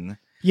delusion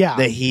yeah.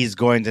 that he's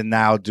going to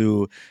now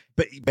do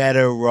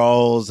better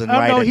roles and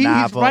write a he's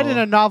novel. writing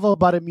a novel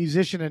about a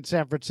musician in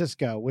San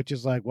Francisco, which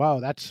is like,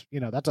 wow, that's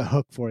a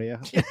hook for you.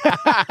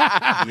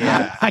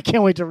 Yeah. I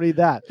can't wait to read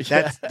that.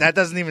 That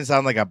doesn't even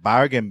sound like a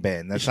bargain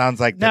bin. That sounds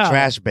like the No.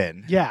 trash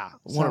bin. Yeah.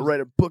 I want to write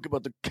a book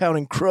about the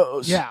Counting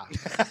Crows. Yeah.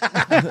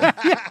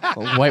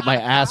 I'll wipe my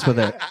ass with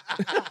it.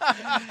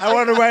 I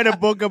want to write a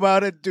book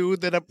about a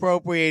dude that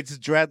appropriates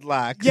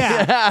dreadlocks.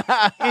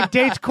 Yeah. And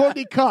dates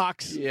Courtney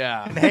Cox.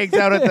 Yeah. And hangs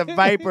out at the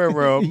Viper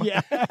Room. Yeah.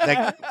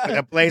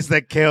 A place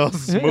that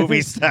kills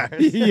movie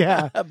stars.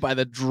 Yeah. By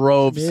the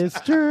droves.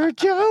 Mr.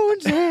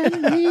 Jones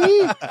and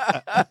me.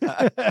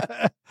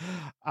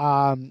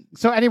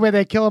 So anyway,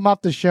 they kill him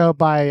off the show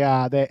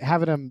by they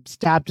having him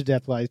stabbed to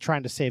death while he's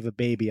trying to save a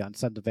baby on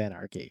Sons of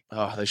Anarchy.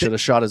 Oh, they should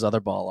have shot his other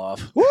ball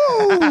off. Woo!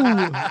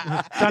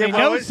 Johnny,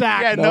 no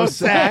sack. Yeah, no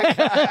sack.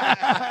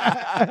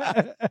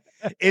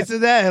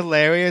 Isn't that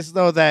hilarious,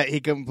 though, that he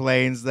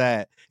complains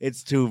that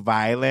it's too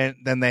violent,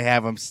 then they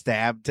have him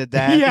stabbed to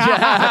death?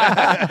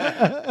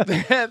 Yeah.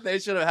 They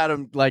should have had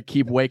him like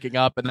keep waking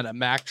up, and then a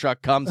Mack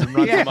truck comes and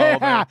runs him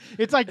over.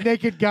 It's like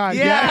Naked Gun.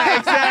 Yeah,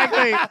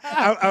 exactly.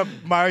 A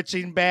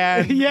marching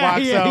band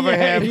walks over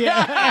him.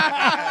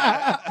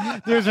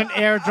 Yeah. There's an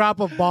airdrop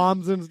of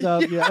bombs and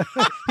stuff. Yeah.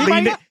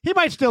 He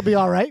might still be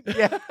all right.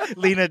 Yeah.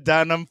 Lena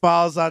Dunham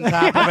falls on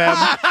top of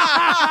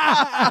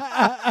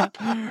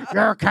him.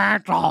 You're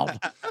canceled.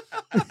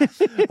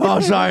 Oh,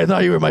 sorry, I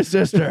thought you were my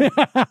sister.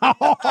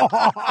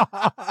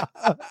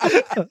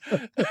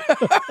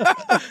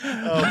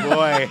 Oh,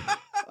 boy.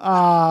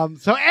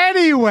 So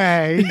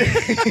anyway,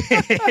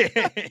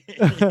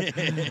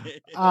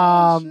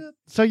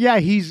 so yeah,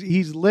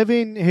 he's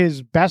living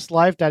his best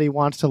life that he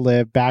wants to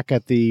live back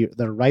at the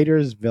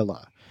writer's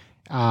villa.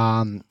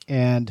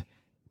 And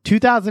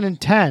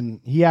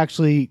 2010,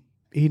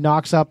 he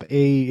knocks up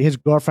his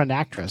girlfriend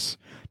actress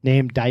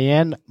named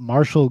Diane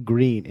Marshall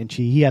Green, and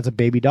he has a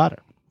baby daughter.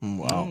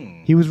 Wow.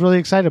 He was really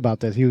excited about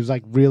this. He was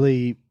like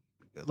really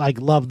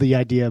loved the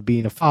idea of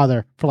being a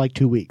father for like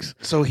 2 weeks.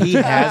 So he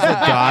has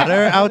a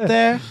daughter out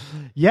there?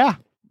 Yeah,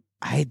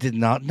 I did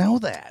not know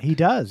that. he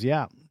does.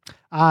 Yeah.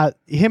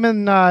 Him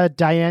and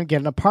Diane get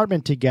an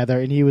apartment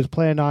together, and he was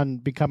planning on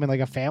becoming like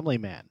a family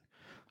man.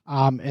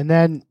 And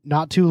then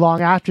not too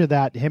long after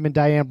that, him and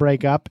Diane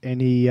break up,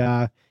 and he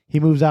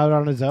moves out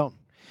on his own.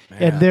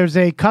 Man. And there's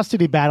a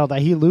custody battle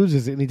that he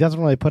loses, and he doesn't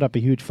really put up a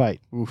huge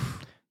fight. Oof.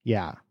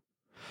 Yeah.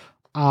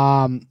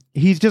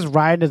 He's just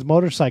riding his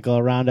motorcycle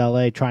around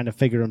LA trying to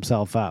figure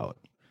himself out.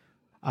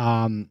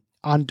 On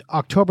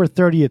October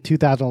 30th,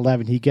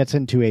 2011, he gets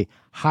into a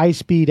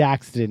high-speed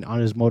accident on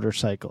his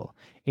motorcycle,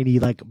 and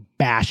he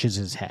bashes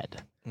his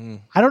head.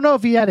 I don't know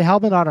if he had a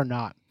helmet on or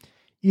not.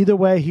 Either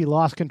way, he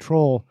lost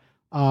control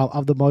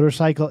of the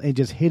motorcycle and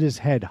just hit his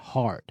head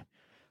hard.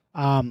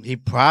 He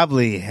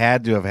probably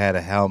had to have had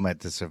a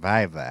helmet to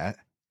survive that.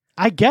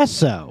 I guess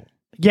so.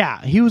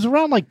 Yeah, he was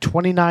around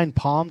 29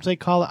 Palms, they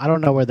call it. I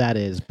don't know where that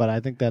is, but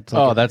I think that's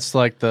That's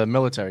like the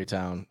military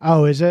town.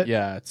 Oh, is it?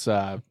 Yeah, it's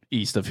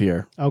east of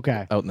here,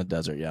 Okay. out in the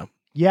desert. Yeah.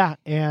 Yeah,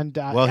 and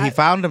Well, he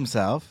found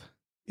himself.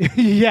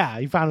 yeah,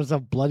 he found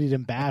himself bloodied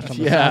and bashed on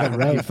the side of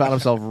the He road. found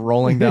himself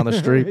rolling down the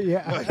street.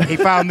 Yeah. He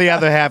found the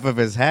other half of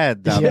his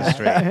head down the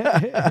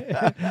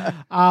street.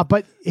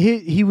 But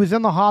he was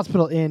in the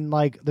hospital, and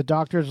the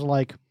doctors are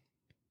like,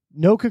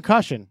 no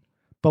concussion,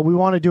 but we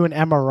want to do an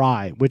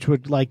MRI, which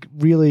would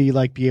really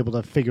be able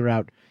to figure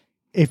out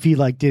if he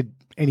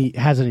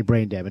has any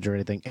brain damage or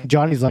anything. And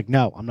Johnny's like,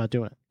 no, I'm not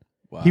doing it.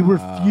 Wow. He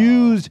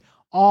refused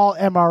all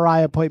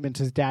MRI appointments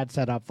his dad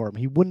set up for him.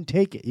 He wouldn't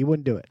take it. He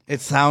wouldn't do it.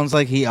 It sounds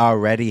like he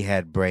already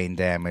had brain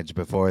damage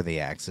before the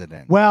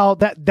accident. Well,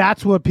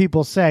 that's what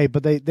people say,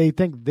 but they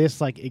think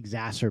this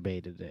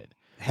exacerbated it.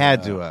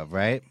 Had to have,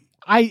 right?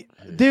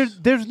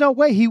 There's no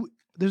way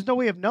there's no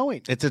way of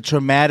knowing. It's a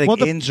traumatic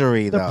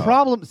injury, The though.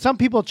 problem, some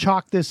people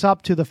chalk this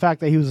up to the fact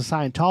that he was a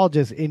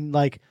Scientologist. In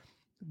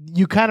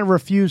you kind of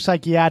refuse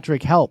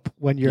psychiatric help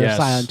when you're Yes.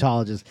 a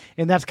Scientologist,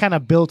 and that's kind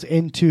of built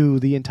into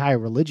the entire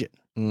religion.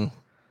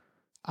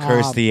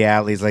 Kirstie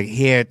Alley's like,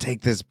 here,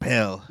 take this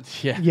pill.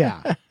 Yeah.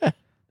 Yeah.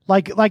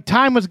 like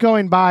time was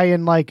going by,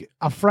 and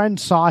a friend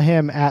saw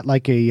him at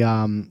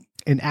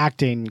an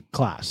acting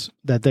class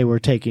that they were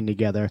taking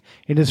together,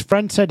 and his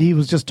friend said he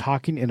was just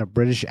talking in a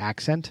British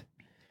accent.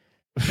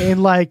 And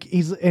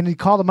he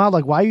called him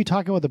out, why are you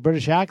talking with a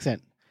British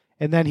accent?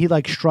 And then he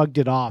shrugged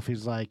it off.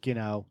 He's like,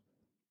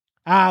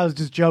 I was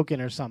just joking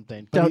or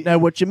something. But Don't know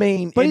what you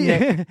mean. But isn't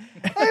he, it?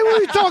 hey, what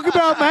are you talking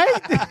about,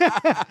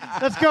 mate?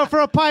 Let's go for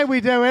a pint.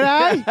 We do it,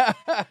 eh?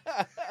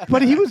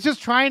 But he was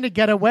just trying to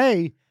get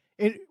away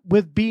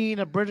with being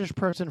a British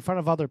person in front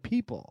of other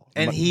people.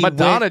 And he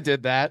Madonna went,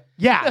 did that.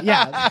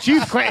 Yeah.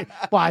 She's crazy.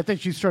 Well, I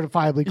think she's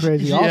certifiably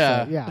crazy also.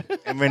 Yeah. Yeah.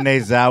 and Renee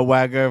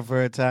Zellweger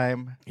for a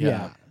time.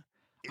 Yeah.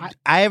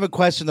 I have a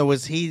question though.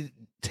 Was he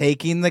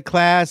taking the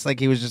class like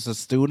he was just a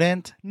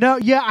student? No,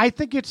 yeah, I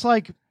think it's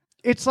like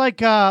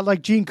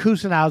Gene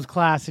Cousinet's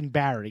class in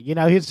Barry. You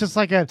know, it's just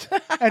like an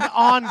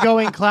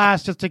ongoing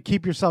class just to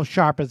keep yourself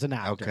sharp as an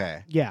actor.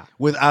 Okay. Yeah.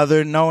 With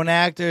other known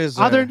actors?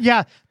 or-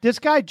 This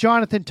guy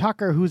Jonathan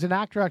Tucker, who's an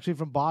actor actually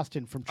from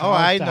Boston, from Oh,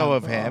 I Charlestown. know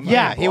of him.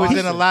 Yeah, he was in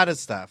a Boston. lot of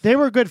stuff. They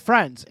were good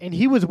friends, and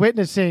he was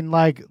witnessing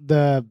like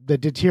the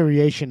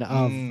deterioration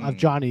of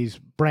Johnny's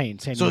brain.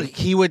 Saying So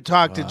he would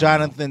talk to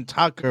Jonathan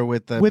Tucker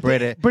with the with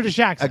British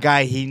accent, a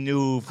guy he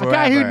knew forever. A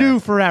guy who knew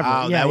forever.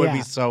 Oh, Yeah, that would yeah.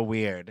 be so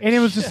weird. and it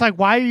was just like,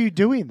 why are you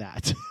doing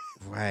that?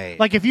 right.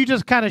 Like if you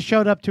just kind of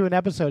showed up to an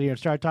episode here and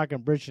started talking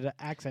British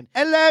accent,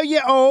 hello, you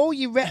all,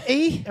 you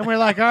ready? and we're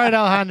like, all right,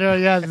 Alejandro,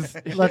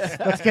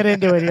 let's get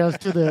into it.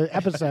 Let's do the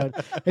episode,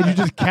 and you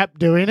just kept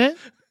doing it.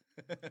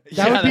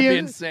 That'd be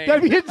insane.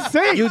 That'd be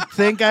insane. You'd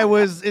think I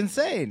was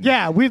insane.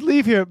 Yeah, we'd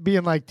leave here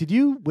being like, did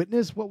you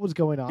witness what was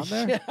going on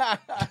there?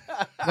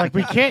 Like,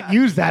 we can't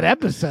use that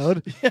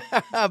episode,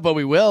 But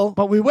we will.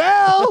 but we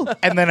will.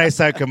 And then I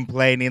start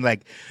complaining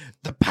like,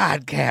 the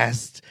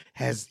podcast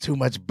has too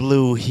much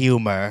blue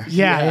humor.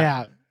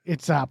 Yeah.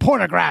 It's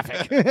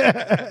pornographic.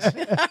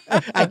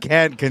 I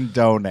can't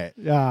condone it.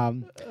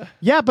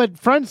 Yeah, but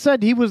Friends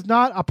said he was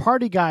not a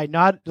party guy,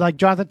 not like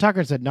Jonathan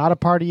Tucker said, not a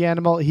party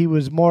animal. He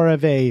was more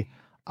of a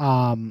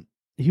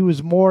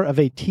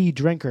tea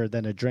drinker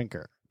than a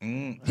drinker.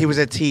 He was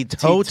a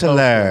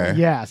teetotaler.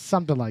 Yeah,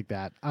 something like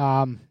that.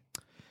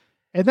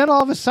 And then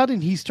all of a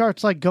sudden he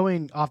starts like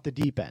going off the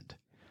deep end.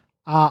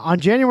 On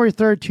January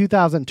 3rd,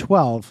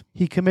 2012,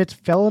 he commits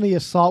felony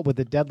assault with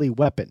a deadly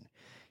weapon.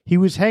 He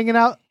was hanging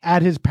out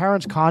at his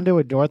parents' condo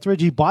in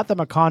Northridge. He bought them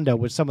a condo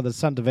with some of the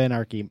Sons of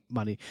Anarchy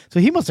money. So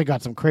he must have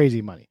got some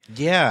crazy money.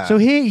 Yeah. So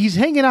he's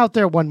hanging out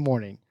there one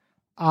morning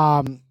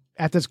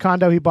at this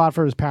condo he bought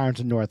for his parents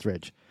in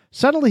Northridge.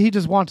 Suddenly, he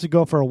just wants to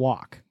go for a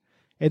walk.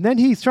 And then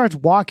he starts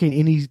walking,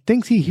 and he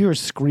thinks he hears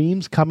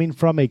screams coming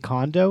from a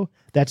condo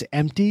that's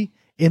empty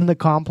in the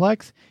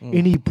complex.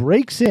 And he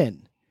breaks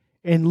in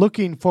and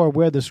looking for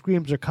where the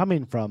screams are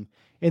coming from.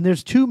 And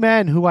there's two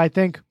men who I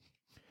think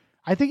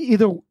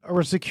either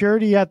were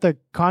security at the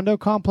condo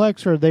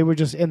complex or they were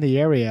just in the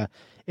area.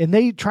 And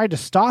they tried to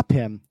stop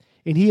him,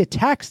 and he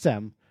attacks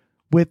them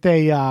with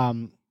a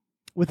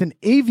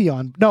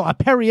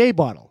Perrier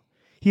bottle.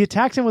 He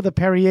attacks him with a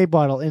Perrier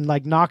bottle and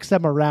like knocks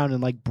them around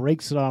and like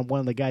breaks it on one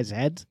of the guy's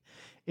heads.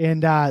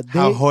 And how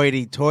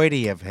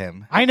hoity-toity of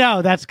him. I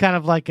know that's kind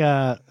of like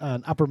an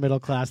upper middle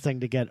class thing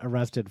to get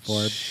arrested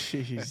for.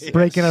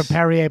 Breaking a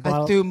Perrier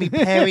bottle. I threw me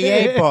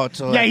Perrier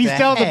bottle. Yeah, at he's the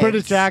still the heads.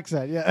 British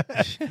accent. Yeah,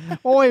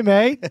 oi,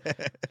 mate.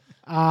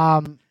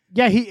 And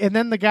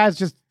then the guys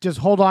just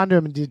hold on to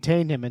him and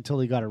detain him until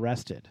he got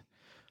arrested.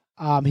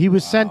 He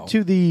was sent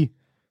to the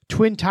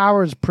Twin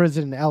Towers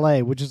prison in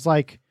L.A., which is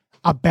like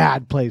a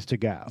bad place to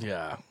go.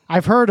 Yeah.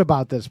 I've heard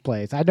about this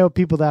place. I know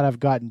people that have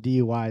gotten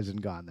DUIs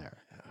and gone there.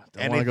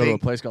 I want to go to a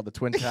place called the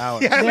Twin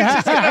Towers. I was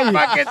just gonna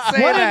fucking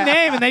say What that. a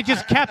name, and they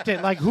just kept it.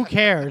 Like, who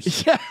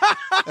cares?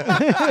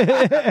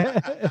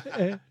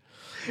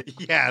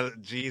 Yeah,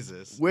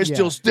 Jesus. We're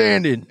still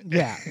standing.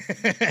 Yeah.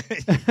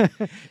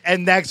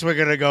 And next we're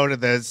gonna go to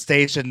the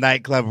Station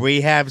Nightclub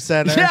Rehab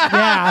Center.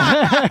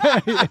 Yeah.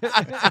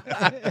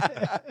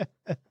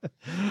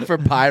 For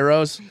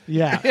pyros.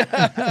 Yeah.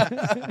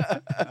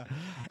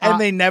 And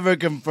they never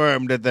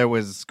confirmed that there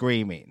was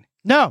screaming.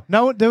 No,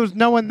 there was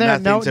no one there.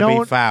 Nothing to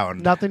be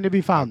found. Nothing to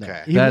be found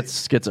there. Okay.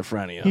 That's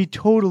schizophrenia. He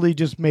totally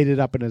just made it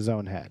up in his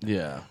own head.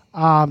 yeah.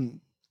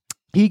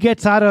 He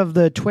gets out of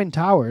the Twin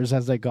Towers,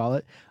 as they call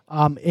it,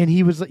 and he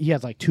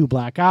has like two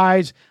black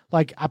eyes.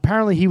 Like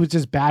apparently he was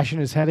just bashing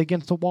his head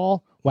against the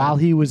wall while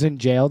he was in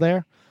jail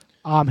there.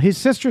 His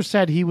sister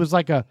said he was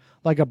like a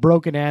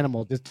broken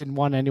animal, just didn't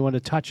want anyone to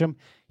touch him.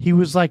 He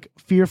was like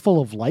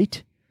fearful of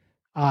light.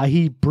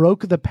 He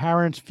broke the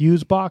parents'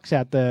 fuse box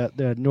at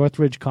the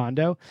Northridge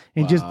condo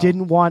and just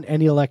didn't want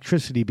any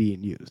electricity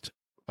being used.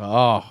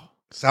 Oh.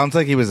 Sounds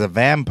like he was a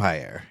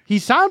vampire. He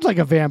sounds like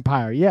a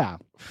vampire, yeah.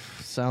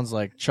 Sounds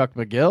like Chuck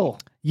McGill.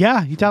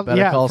 Yeah, he tells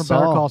Better Call from Better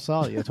Saul. Call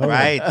Saul. Yeah, totally.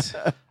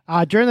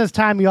 Right. During this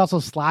time, he also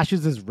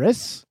slashes his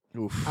wrists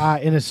Oof.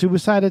 in a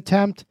suicide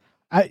attempt.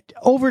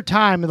 Over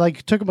time, like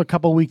it took him a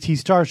couple of weeks, he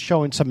starts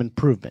showing some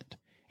improvement,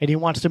 and he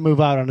wants to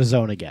move out on his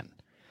own again.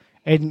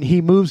 And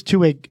he moves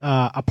to a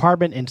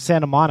apartment in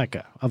Santa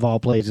Monica, of all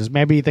places.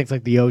 Maybe he thinks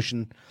like the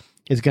ocean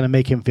is going to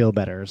make him feel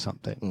better or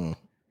something.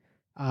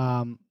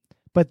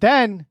 But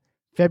then,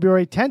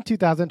 February 10th,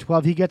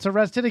 2012, he gets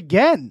arrested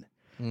again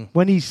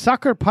when he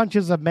sucker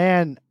punches a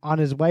man on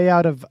his way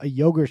out of a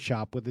yogurt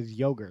shop with his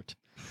yogurt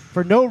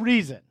for no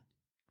reason.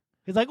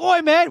 He's like,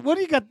 "Oi, man, what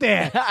do you got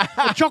there?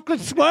 A chocolate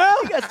swirl?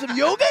 You got some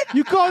yogurt?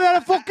 You call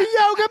that a fucking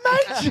yogurt,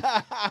 mate?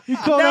 You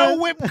call No that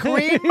whipped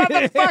cream,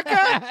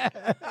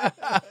 motherfucker!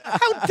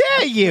 How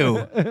dare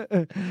you?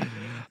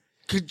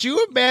 Could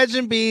you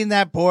imagine being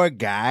that poor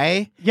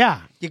guy?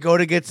 Yeah. You go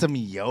to get some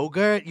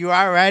yogurt. You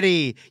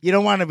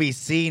don't want to be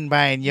seen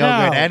buying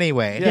yogurt No.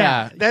 anyway.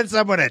 Yeah. Then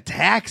someone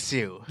attacks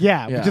you.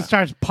 Yeah. Yeah. Just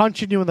starts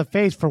punching you in the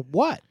face for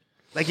what?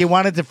 Like you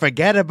wanted to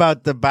forget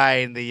about the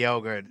buying the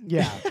yogurt.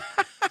 Yeah.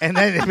 And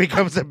then it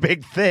becomes a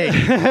big thing.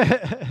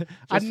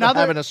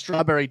 Having a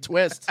strawberry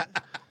twist.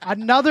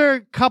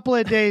 Another couple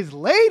of days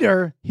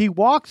later, he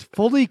walks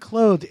fully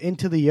clothed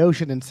into the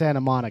ocean in Santa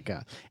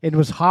Monica and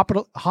was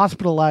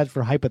hospitalized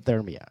for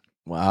hypothermia.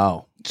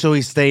 Wow. So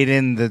he stayed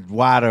in the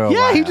water a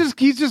while.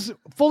 He's just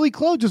fully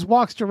clothed, just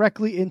walks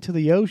directly into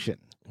the ocean.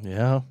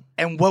 Yeah.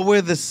 And what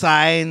were the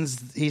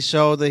signs he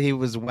showed that he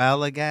was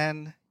well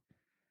again?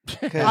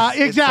 'Cause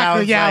it Exactly.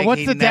 sounds Yeah. like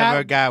What's he the never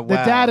data? got The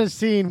well. data's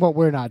seeing what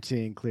we're not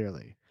seeing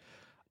clearly.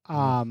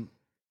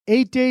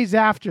 8 days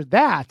after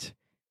that,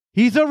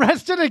 he's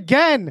arrested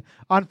again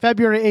on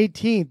February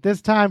 18th,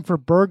 this time for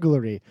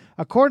burglary.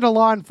 According to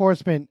law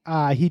enforcement,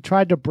 he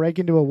tried to break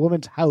into a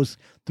woman's house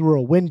through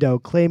a window,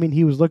 claiming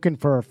he was looking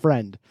for a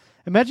friend.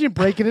 Imagine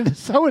breaking into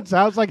someone's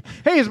house like,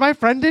 "Hey, is my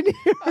friend in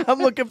here?" I'm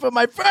looking for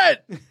my friend.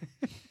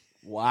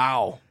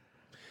 Wow.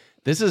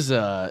 This is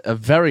a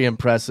very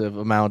impressive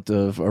amount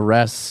of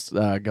arrests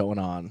going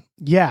on.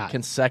 Yeah.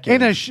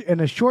 Consecutive. In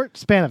a short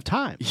span of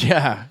time.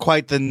 Yeah.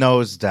 Quite the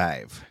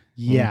nosedive.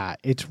 Yeah,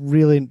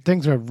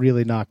 things are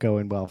really not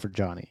going well for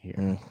Johnny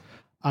here.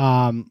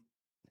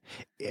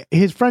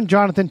 His friend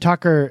Jonathan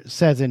Tucker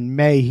says in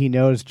May he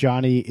knows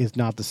Johnny is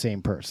not the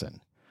same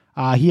person.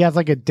 He has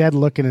like a dead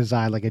look in his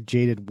eye, like a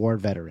jaded war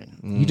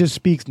veteran. He just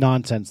speaks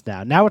nonsense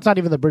now. Now it's not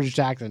even the British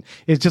accent.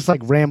 It's just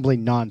like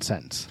rambling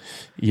nonsense.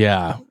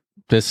 Yeah.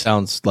 This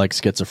sounds like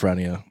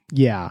schizophrenia.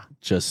 Yeah.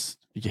 Just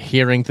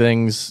hearing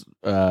things,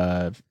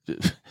 bouts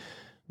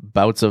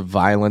of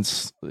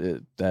violence.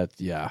 Jesus.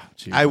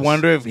 I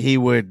wonder if he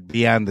would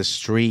be on the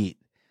street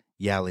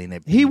yelling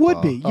at people. He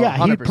would be.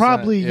 Yeah, he'd 100%,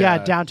 probably, yeah.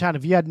 downtown.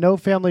 If he had no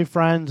family,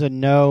 friends,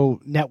 and no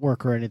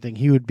network or anything,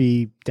 he would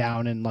be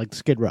down in like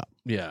Skid Row.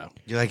 Yeah.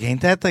 You're like,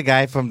 ain't that the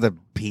guy from the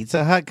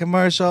Pizza Hut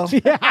commercial?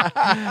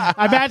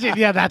 I imagine,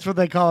 that's what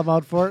they call him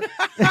out for.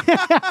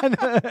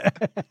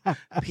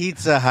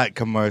 Pizza Hut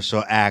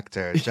commercial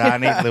actor,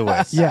 Johnny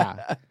Lewis.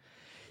 Yeah.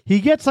 He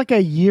gets like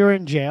a year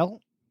in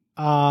jail.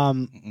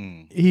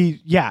 He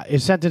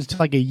is sentenced to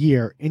like a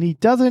year, and he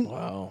doesn't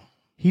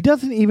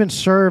even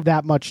serve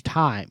that much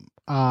time.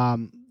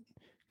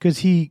 Because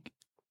he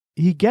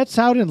gets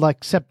out in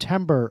like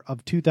September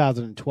of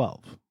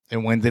 2012.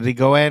 And when did he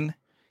go in?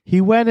 He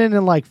went in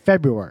like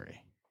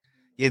February.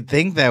 You'd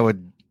think that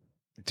would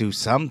do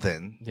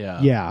something.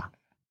 Yeah. Yeah.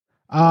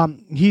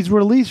 He's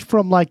released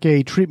from like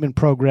a treatment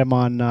program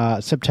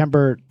on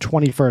September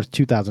 21st,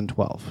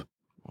 2012.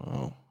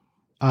 Wow.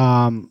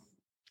 And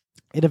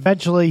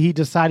eventually he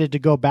decided to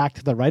go back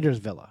to the writer's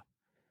villa.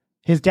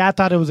 His dad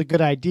thought it was a good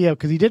idea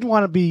because he didn't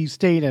want to be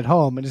staying at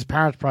home, and his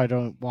parents probably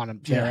don't want him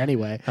there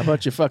anyway. How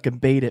about you fucking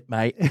bait it,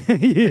 mate?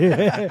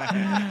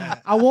 Yeah.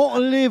 I want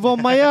to live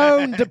on my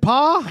own,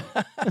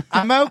 Pa.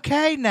 I'm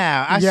okay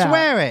now. I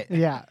swear it.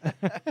 Yeah.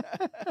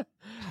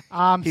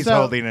 He's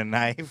holding a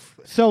knife.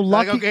 So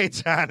Like, lucky. okay,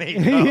 Johnny.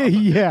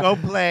 Yeah. Go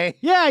play.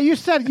 Yeah, you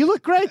said you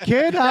look great,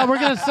 kid. We're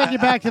going to send you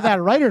back to that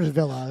writer's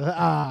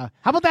villa.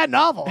 How about that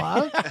novel,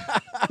 huh?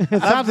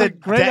 It sounds like a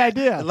great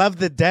idea. I love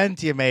the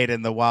dent you made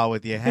in the wall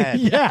with your head.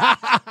 Yeah.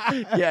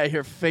 Yeah,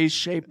 your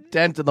face-shaped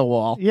dent in the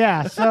wall.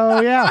 Yeah, so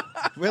yeah.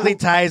 Really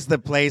ties the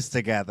place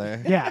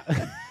together. Yeah.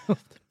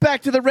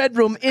 Back to the red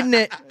room, isn't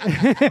it?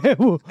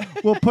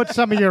 we'll put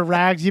some of your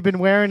rags you've been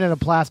wearing in a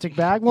plastic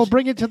bag. We'll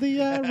bring it to the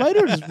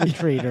writer's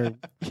retreat or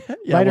Yeah,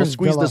 we'll writer's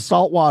squeeze villa. the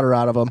salt water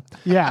out of them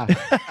Yeah.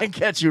 and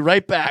get you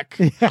right back.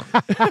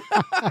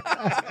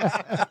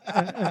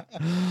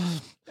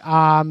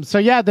 So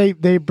yeah,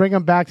 they bring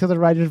him back to the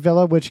writer's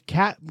villa, which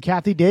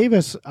Kathy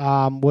Davis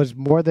was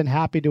more than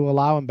happy to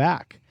allow him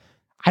back.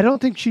 I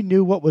don't think she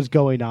knew what was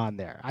going on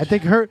there. I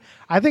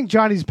think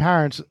Johnny's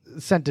parents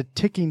sent a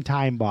ticking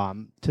time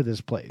bomb to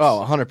this place.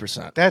 Oh,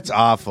 100%. That's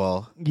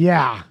awful.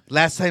 Yeah.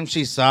 Last time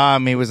she saw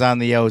him, he was on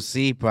the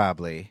OC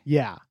probably.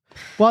 Yeah.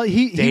 Well,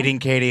 Dating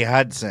Katie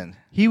Hudson.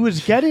 he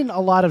was getting a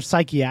lot of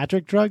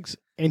psychiatric drugs,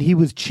 and he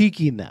was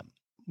cheeking them,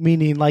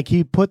 meaning like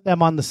he put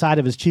them on the side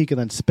of his cheek and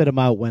then spit them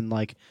out when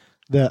like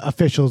the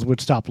officials would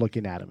stop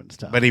looking at him and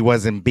stuff. But he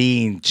wasn't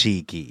being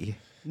cheeky,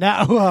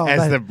 No, well,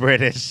 as the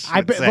British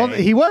would say. well,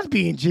 he was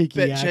being cheeky.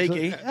 Bit actually.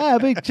 cheeky. Yeah, a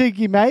big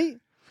cheeky, mate.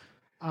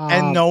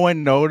 And no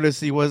one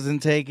noticed he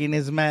wasn't taking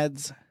his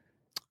meds.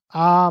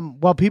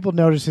 Well, people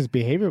noticed his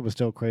behavior was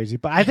still crazy,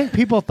 but I think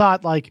people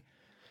thought like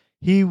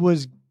he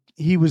was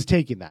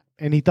taking that,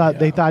 and they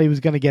thought he was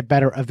going to get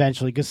better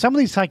eventually because some of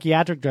these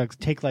psychiatric drugs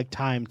take like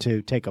time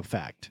to take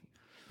effect.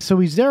 So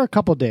he's there a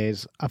couple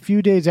days. A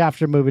few days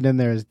after moving in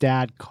there, his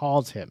dad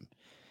calls him,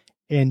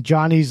 and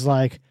Johnny's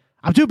like,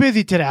 "I'm too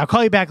busy today. I'll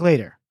call you back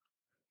later."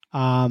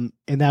 And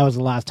that was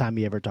the last time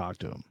he ever talked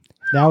to him.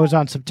 That was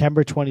on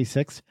September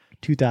 26,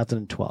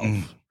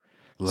 2012.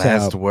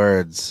 Last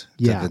words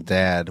yeah. to the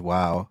dad.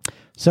 Wow.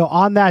 So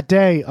on that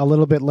day, a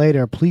little bit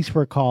later, police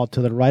were called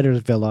to the writer's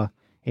villa,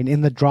 and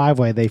in the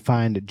driveway, they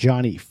find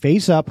Johnny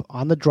face up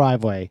on the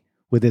driveway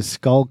with his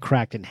skull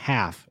cracked in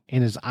half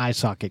and his eye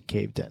socket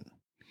caved in.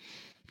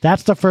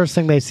 That's the first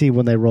thing they see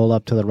when they roll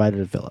up to the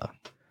writer's villa.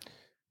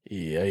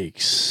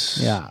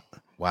 Yikes. Yeah.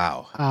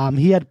 Wow.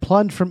 He had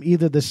plunged from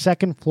either the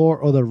second floor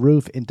or the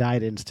roof and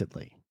died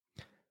instantly.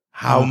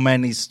 How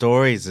many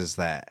stories is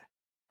that?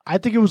 I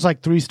think it was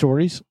like 3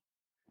 stories.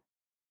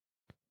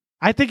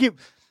 I think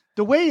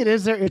the way it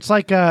is there, it's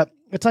like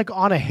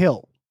on a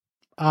hill.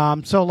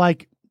 So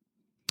like,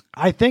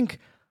 I think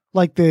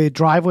like the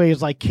driveway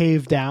is like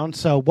caved down.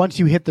 So once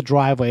you hit the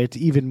driveway, it's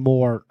even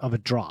more of a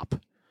drop.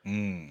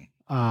 Mm.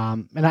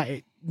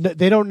 And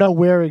they don't know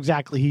where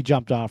exactly he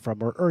jumped off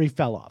from or he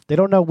fell off. They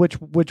don't know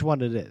which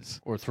one it is.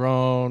 Or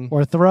thrown.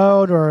 Or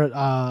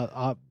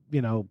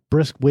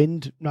brisk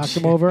wind knocked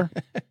him over.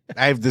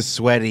 I have the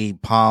sweaty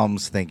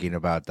palms thinking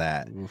about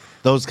that. Oof.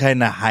 Those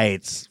kind of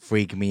heights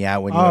freak me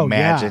out when you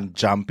imagine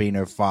jumping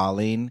or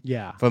falling.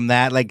 Yeah. From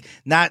that, like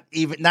not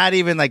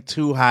even like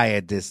too high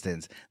a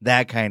distance.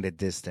 That kind of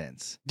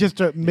distance.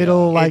 Just a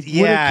middle, would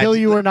it kill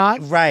you or not?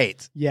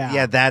 Right. Yeah.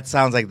 Yeah, that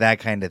sounds like that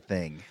kind of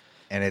thing.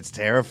 And it's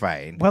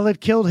terrifying. Well, it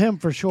killed him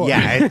for sure.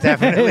 Yeah, it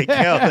definitely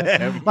killed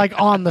him.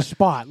 Like on the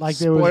spot. Like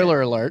there was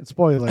Spoiler alert.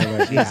 Spoiler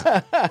alert.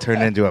 Yeah.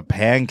 Turned into a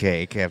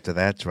pancake after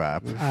that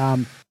drop.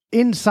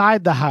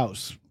 Inside the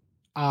house,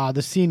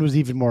 the scene was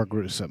even more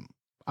gruesome.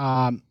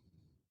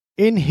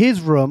 In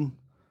his room,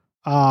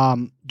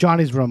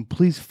 Johnny's room,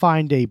 police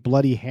find a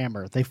bloody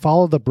hammer. They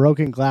follow the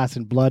broken glass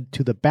and blood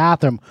to the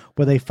bathroom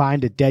where they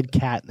find a dead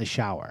cat in the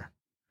shower.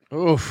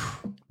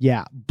 Oof.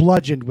 Yeah,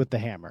 bludgeoned with the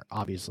hammer,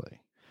 obviously.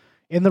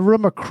 In the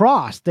room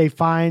across, they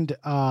find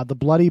the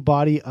bloody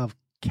body of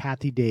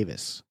Kathy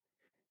Davis.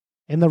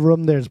 In the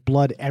room, there's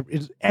blood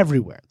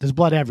everywhere. There's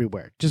blood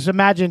everywhere. Just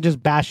imagine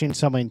just bashing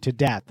someone to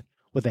death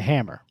with a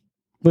hammer,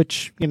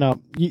 which,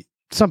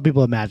 some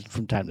people imagine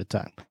from time to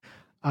time.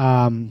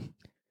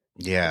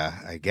 Yeah,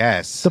 I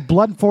guess. The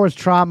blood force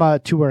trauma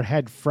to her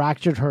head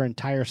fractured her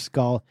entire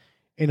skull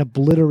and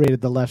obliterated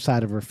the left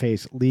side of her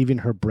face, leaving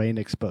her brain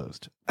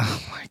exposed.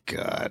 Oh, my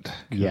God.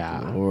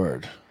 Yeah.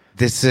 Lord.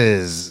 This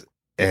is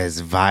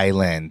as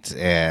violent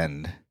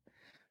and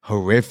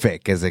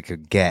horrific as it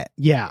could get.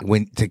 Yeah.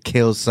 To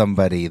kill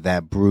somebody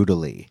that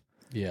brutally.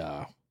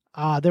 Yeah.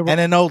 And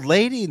an old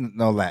lady,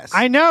 no less.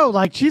 I know,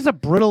 like she's a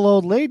brittle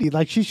old lady.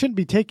 Like she shouldn't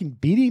be taking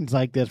beatings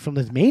like this from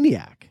this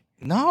maniac.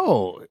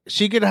 No,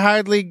 she could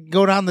hardly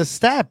go down the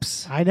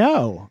steps. I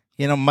know.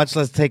 Much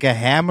less take a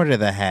hammer to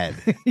the head.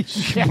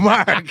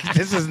 Mark,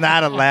 this is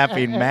not a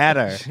laughing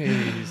matter.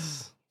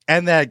 Jeez.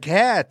 And that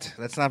cat.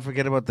 Let's not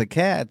forget about the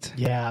cat.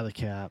 Yeah, the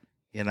cat.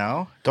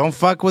 Don't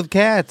fuck with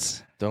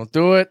cats. Don't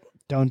do it.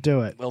 Don't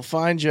do it. They'll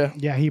find you.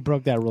 Yeah, he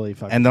broke that really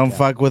fucking. And don't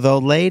fuck with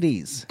old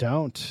ladies.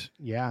 Don't.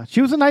 Yeah,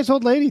 she was a nice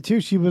old lady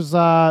too. She was,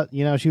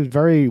 she was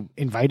very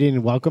inviting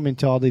and welcoming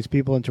to all these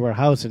people into her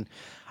house, and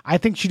I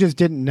think she just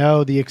didn't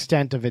know the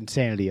extent of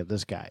insanity of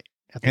this guy.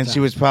 And she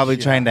was probably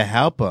trying to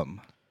help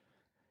him.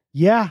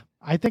 Yeah,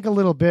 I think a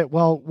little bit.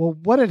 Well,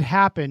 what had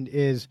happened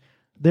is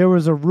there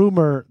was a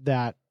rumor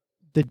that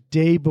the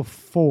day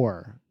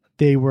before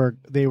they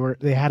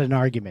had an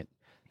argument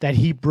that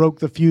he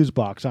broke the fuse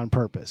box on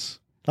purpose,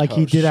 like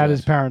he did at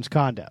his parents'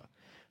 condo.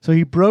 So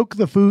he broke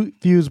the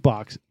fuse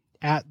box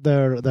at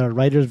the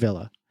writer's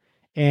villa,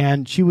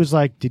 and she was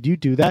like, "Did you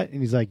do that?"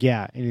 And he's like,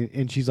 "Yeah."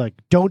 And she's like,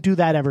 "Don't do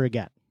that ever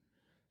again.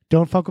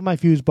 Don't fuck with my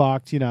fuse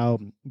box.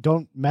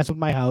 Don't mess with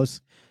my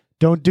house.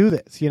 Don't do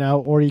this.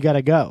 Or you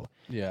gotta go."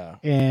 Yeah.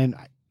 And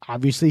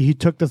obviously he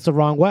took this the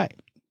wrong way,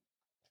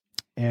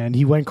 and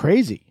he went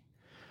crazy.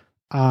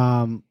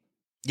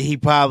 He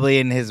probably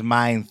in his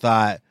mind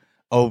thought,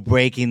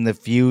 breaking the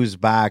fuse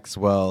box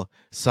will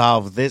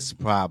solve this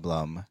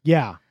problem.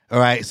 Yeah. All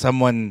right,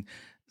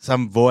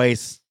 some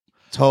voice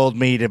told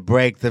me to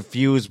break the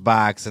fuse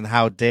box, and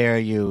how dare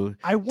you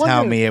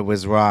tell me it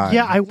was wrong?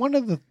 Yeah, I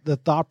wonder the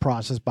thought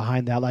process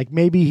behind that. Like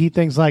maybe he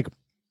thinks like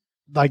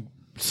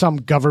some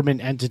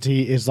government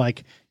entity is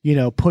like,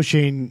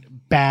 pushing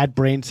bad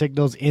brain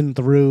signals in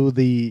through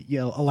the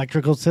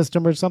electrical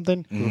system or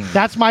something. Mm.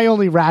 That's my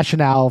only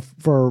rationale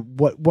for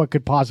what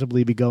could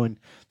possibly be going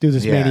through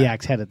this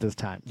maniac's head at this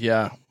time.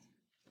 Yeah.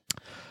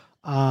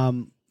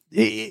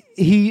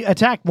 He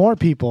attacked more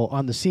people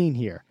on the scene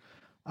here.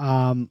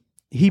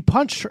 He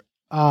punched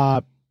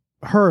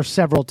her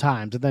several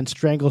times and then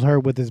strangled her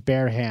with his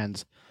bare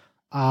hands.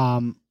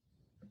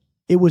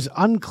 It was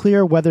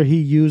unclear whether he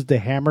used the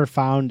hammer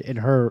found in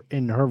her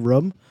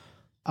room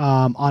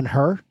on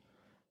her,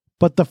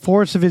 but the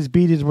force of his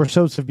beatings were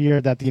so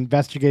severe that the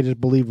investigators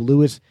believe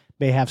Lewis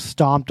may have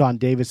stomped on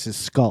Davis's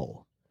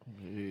skull.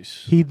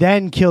 Jeez. He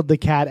then killed the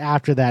cat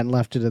after that and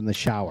left it in the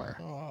shower.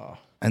 Oh.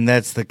 And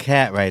that's the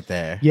cat right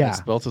there. Yeah. That's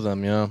both of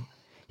them, yeah.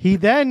 He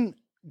then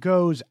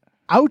goes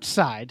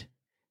outside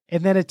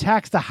and then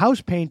attacks the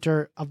house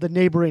painter of the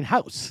neighboring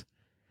house.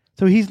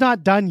 So he's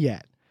not done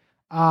yet.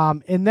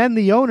 And then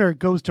the owner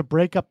goes to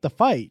break up the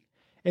fight,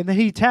 and then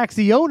he attacks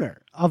the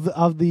owner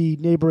of the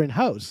neighboring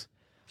house.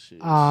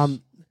 The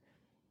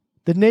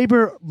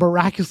neighbor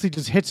miraculously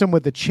just hits him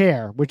with a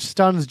chair, which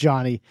stuns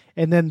Johnny,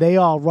 and then they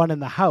all run in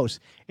the house.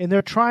 And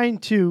they're trying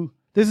to...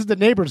 This is the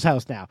neighbor's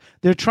house now.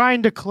 They're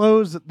trying to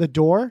close the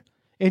door,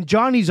 and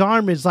Johnny's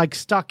arm is like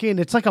stuck in.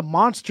 It's like a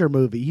monster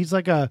movie. He's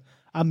like a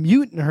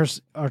mutant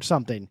or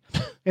something.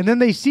 And then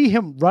they see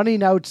him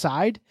running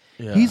outside.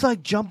 Yeah. He's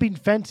like jumping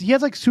fences. He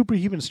has like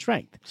superhuman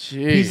strength.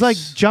 Jeez. He's like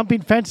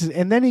jumping fences,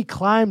 and then he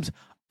climbs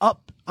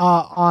up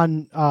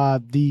on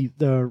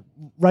the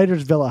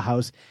writer's villa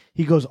house.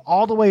 He goes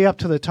all the way up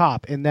to the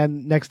top, and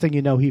then next thing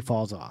you know, he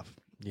falls off.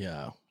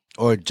 Yeah.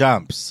 Or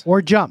jumps.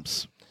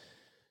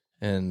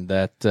 And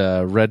that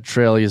red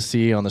trail you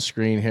see on the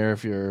screen here,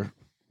 if you're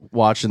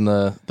watching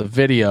the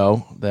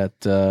video,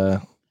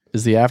 that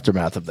is the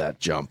aftermath of that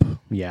jump.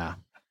 Yeah.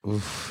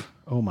 Oof.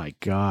 Oh my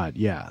God.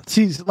 Yeah.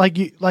 See,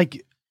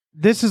 like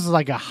this is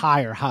like a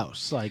higher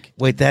house. Like,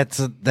 wait, that's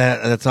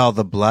all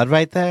the blood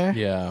right there?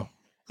 Yeah.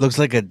 Looks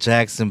like a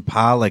Jackson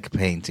Pollock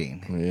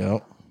painting.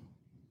 Yep.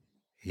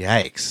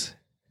 Yikes.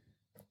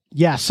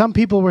 Yeah, some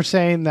people were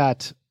saying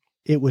that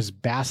it was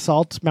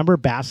basalt. Remember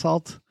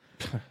basalt?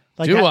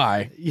 Like do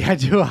I? Yeah,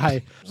 do I?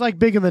 It was like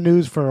big in the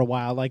news for a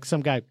while. Like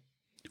some guy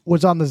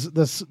was on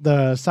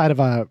the side of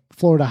a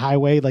Florida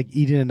highway, like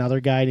eating another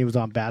guy, and he was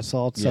on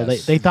basalt. So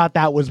they thought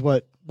that was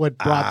what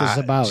brought this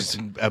about. Just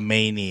a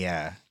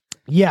mania.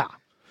 Yeah.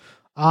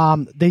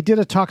 They did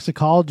a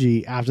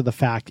toxicology after the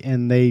fact,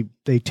 and they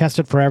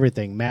tested for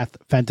everything: meth,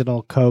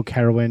 fentanyl, coke,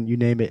 heroin, you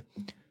name it.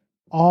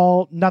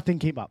 Nothing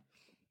came up.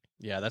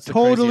 Yeah, that's the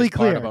totally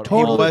clear. Part about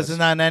totally. He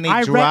wasn't on any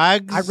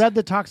drugs. I read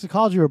the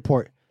toxicology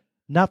report.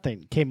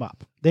 Nothing came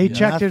up. They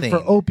checked it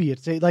for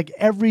opiates. They like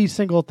every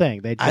single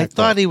thing. I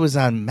thought he was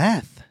on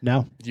meth.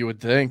 No, you would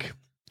think,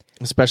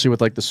 especially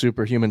with like the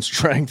superhuman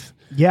strength.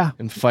 Yeah,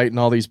 and fighting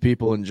all these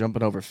people and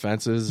jumping over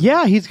fences.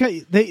 Yeah, he's got.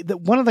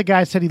 One of the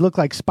guys said he looked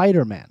like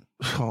Spider-Man.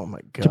 Oh my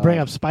God! To bring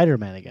up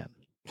Spider-Man again.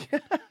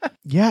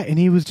 Yeah, and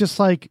he was just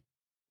like,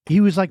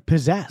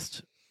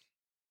 possessed.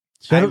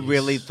 I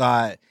really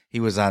thought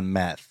he was on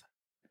meth.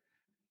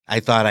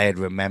 I thought I had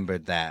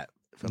remembered that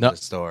from the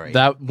story.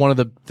 That one of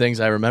the things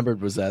I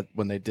remembered was that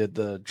when they did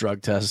the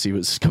drug tests, he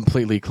was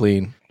completely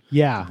clean.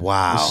 Yeah.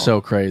 Wow. It was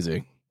so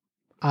crazy.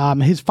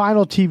 His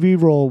final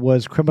TV role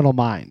was Criminal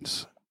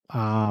Minds.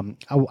 I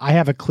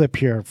have a clip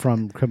here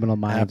from Criminal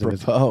Minds.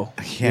 Apropos.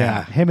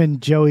 Yeah. Him and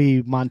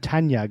Joey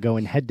Montana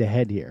going head to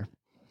head here.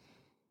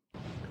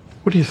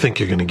 What do you think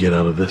you're going to get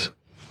out of this?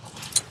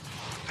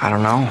 I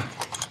don't know.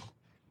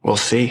 We'll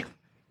see.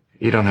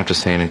 You don't have to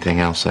say anything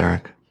else,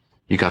 Eric.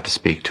 You got to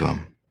speak to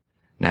him.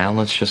 Now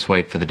let's just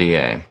wait for the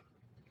DA.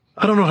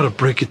 I don't know how to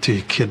break it to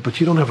you, kid, but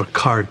you don't have a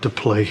card to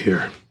play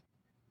here.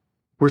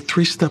 We're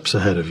 3 steps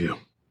ahead of you.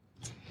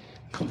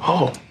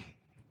 Oh,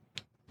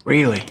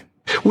 really?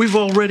 We've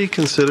already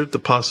considered the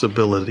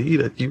possibility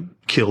that you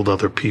killed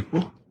other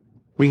people.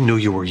 We knew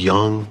you were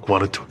young,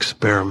 wanted to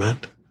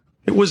experiment.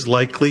 It was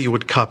likely you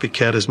would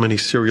copycat as many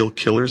serial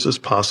killers as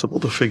possible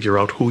to figure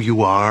out who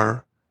you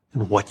are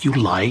and what you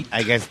like.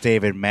 I guess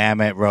David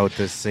Mamet wrote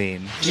this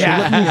scene. Yeah.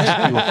 So let me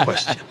ask you a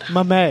question.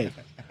 Mamet.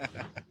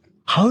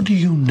 How do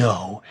you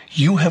know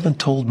you haven't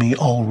told me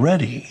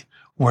already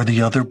where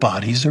the other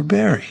bodies are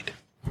buried?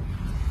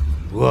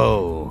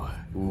 Whoa.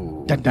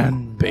 Ooh, dun,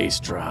 dun. Bass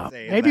drop.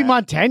 Maybe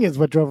Montana's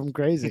what drove him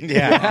crazy.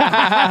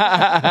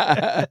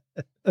 Yeah.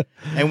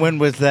 And when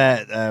was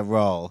that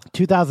role?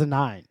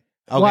 2009.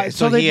 Okay, well,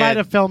 so they might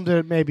have filmed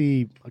it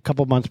maybe a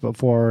couple months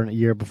before, a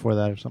year before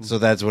that or something. So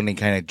that's when he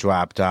kind of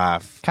dropped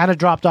off.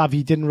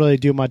 He didn't really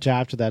do much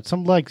after that.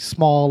 Some like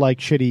small, like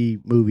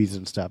shitty movies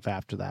and stuff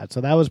after that. So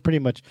that was pretty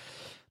much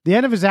the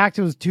end of his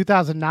acting was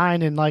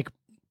 2009. And like,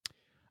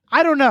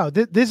 I don't know.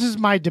 This is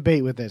my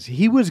debate with this.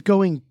 He was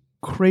going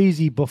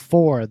crazy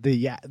before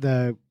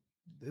the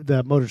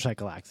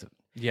motorcycle accident.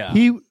 Yeah.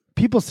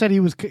 People said he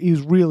was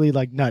really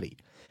like nutty,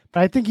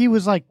 but I think he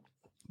was like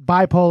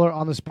bipolar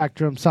on the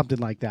spectrum, something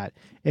like that.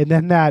 And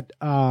then that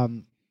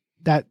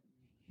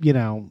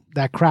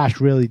crash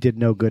really did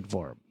no good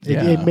for him.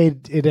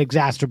 It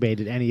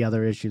exacerbated any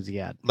other issues he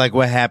had. Like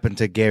what happened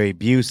to Gary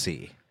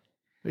Busey.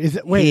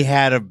 He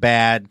had a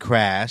bad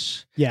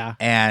crash. Yeah.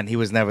 And he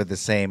was never the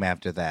same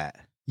after that.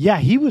 Yeah,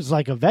 he was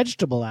like a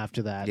vegetable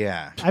after that.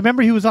 Yeah. I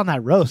remember he was on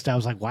that roast. I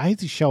was like, why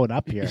is he showing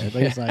up here?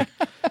 He's like,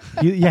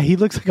 he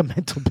looks like a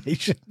mental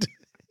patient.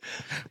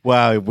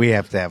 Well, we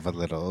have to have a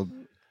little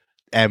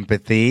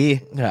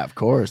empathy. Yeah, of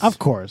course. Of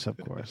course.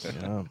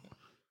 Yeah.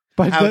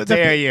 But how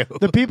dare you?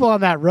 The people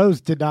on that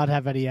roast did not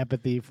have any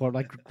empathy for him.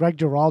 Like Greg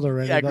Giraldo.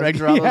 Yeah, Greg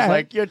Giraldo's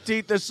like, your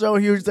teeth are so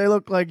huge they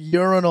look like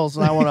urinals,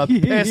 and I want to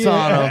piss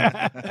on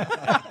them.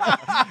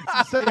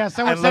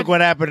 Someone and look what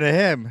happened to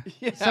him.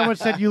 Yeah. Someone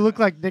said you look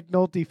like Nick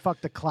Nolte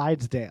fucked a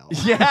Clydesdale.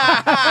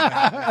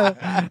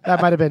 Yeah,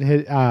 that might have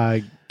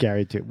been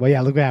Gary too. Well,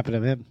 yeah, look what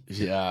happened to him.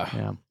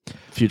 Yeah.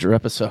 Future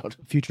episode.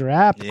 Future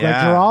app. Yeah. Greg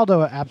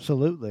Giraldo,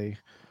 absolutely.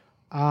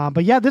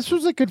 But yeah, this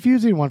was a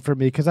confusing one for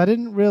me because I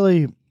didn't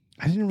really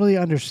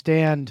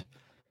understand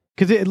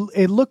because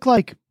it looked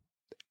like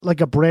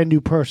a brand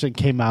new person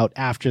came out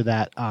after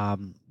that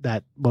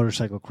that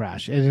motorcycle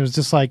crash, and it was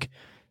just like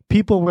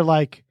people were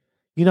like,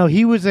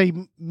 he was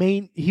an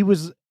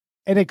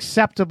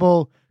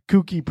acceptable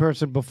kooky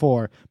person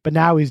before, but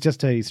now he's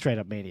just a straight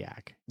up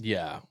maniac.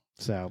 Yeah.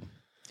 So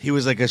he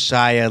was like a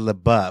Shia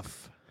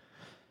LaBeouf.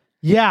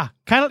 Yeah,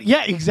 kind of.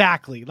 Yeah,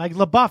 exactly. Like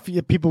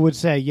LaBeouf, people would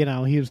say,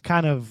 he was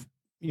kind of,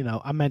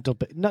 a mental,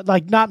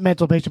 not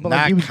mental patient, but not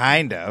like he was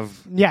kind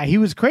of. Yeah, he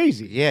was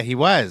crazy. Yeah, he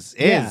was.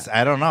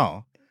 I don't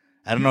know.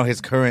 I don't know his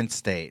current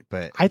state,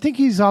 but I think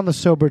he's on the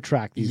sober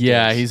track these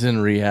days. He's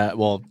in rehab.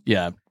 Well,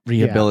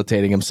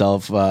 rehabilitating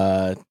himself.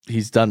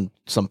 He's done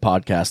some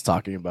podcasts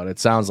talking about it.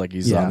 Sounds like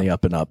he's on the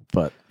up and up,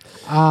 but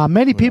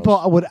many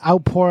people would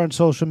outpour on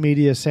social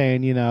media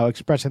saying,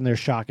 expressing their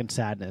shock and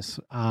sadness.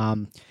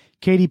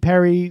 Katy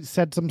Perry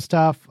said some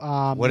stuff.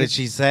 What did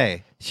she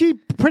say? She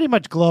pretty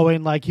much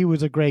glowing like he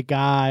was a great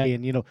guy.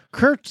 And,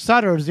 Kurt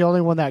Sutter is the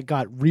only one that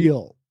got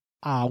real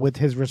with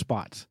his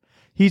response.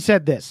 He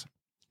said this: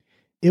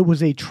 "It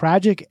was a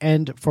tragic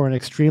end for an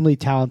extremely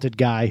talented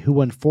guy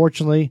who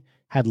unfortunately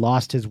had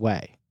lost his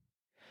way.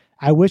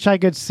 I wish I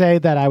could say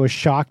that I was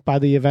shocked by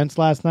the events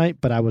last night,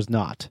 but I was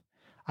not.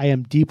 I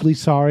am deeply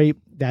sorry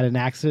that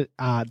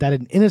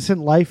an innocent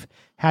life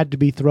had to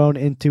be thrown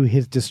into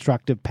his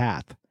destructive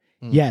path.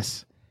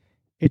 Yes,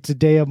 it's a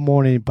day of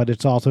mourning, but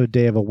it's also a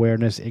day of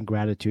awareness and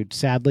gratitude.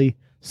 Sadly,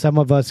 some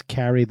of us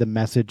carry the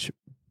message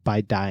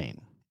by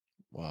dying."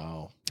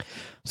 Wow.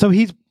 So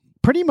he's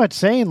pretty much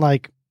saying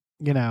like,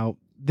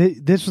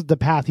 this was the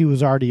path he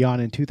was already on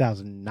in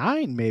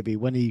 2009, maybe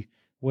when he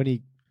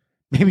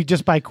maybe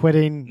just by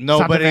quitting.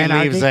 Nobody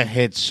leaves a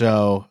hit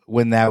show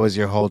when that was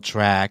your whole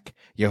track,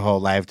 your whole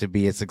life to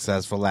be a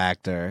successful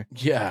actor.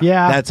 Yeah.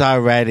 That's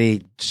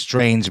already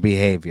strange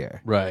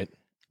behavior. Right.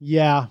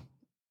 Yeah.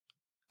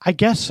 I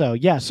guess so.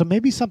 Yeah. So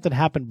maybe something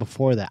happened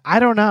before that.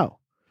 I don't know.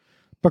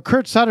 But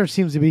Kurt Sutter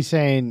seems to be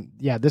saying,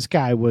 this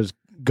guy was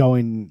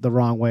going the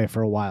wrong way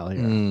for a while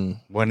here.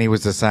 When he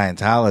was a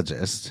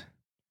Scientologist.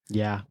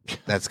 Yeah.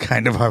 That's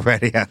kind of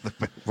already on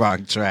the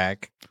wrong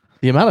track.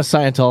 The amount of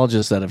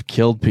Scientologists that have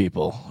killed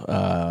people,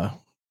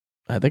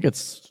 I think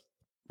it's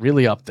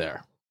really up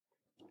there.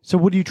 So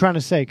what are you trying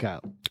to say,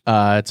 Kyle?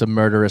 It's a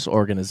murderous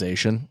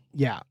organization.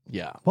 Yeah.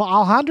 Yeah. Well,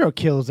 Alejandro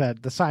kills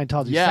at the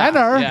Scientology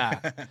Center.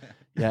 Yeah.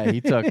 Yeah,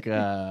 he took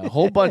a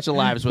whole bunch of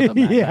lives with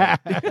him.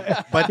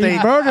 But he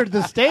murdered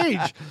the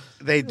stage.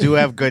 They do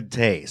have good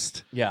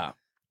taste. Yeah.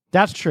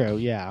 That's true,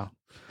 yeah.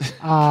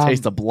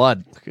 Taste of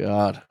blood.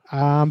 God.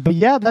 But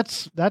yeah,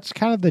 that's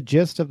kind of the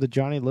gist of the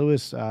Johnny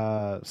Lewis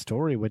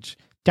story, which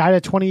died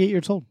at 28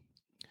 years old.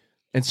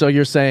 And so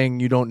you're saying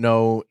you don't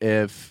know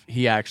if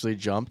he actually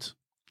jumped?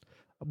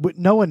 But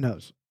no one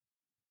knows.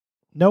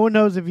 No one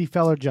knows if he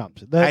fell or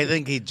jumped. I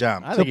think he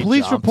jumped. The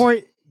police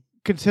report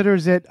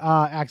considers it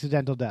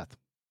accidental death.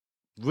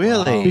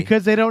 Really?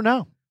 Because they don't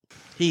know.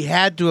 He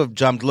had to have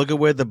jumped. Look at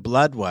where the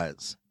blood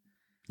was.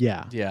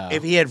 Yeah. Yeah.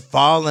 If he had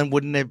fallen,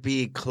 wouldn't it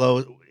be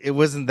close? It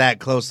wasn't that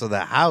close to the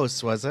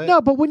house, was it?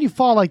 No, but when you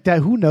fall like that,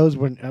 who knows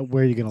where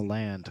you're going to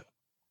land?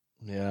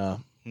 Yeah.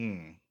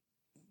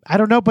 I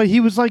don't know, but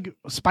he was like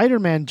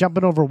Spider-Man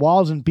jumping over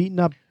walls and beating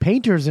up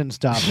painters and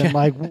stuff. And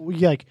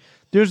like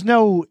there's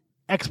no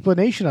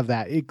explanation of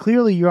that.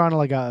 Clearly you're on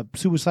like a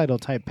suicidal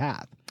type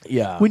path.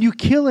 Yeah. When you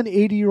kill an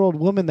 80-year-old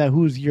woman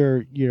who's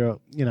your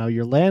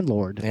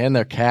landlord and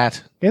their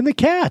cat. And the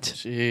cat.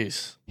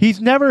 Jeez.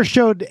 He's never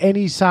showed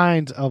any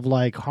signs of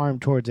like harm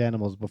towards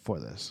animals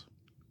before this.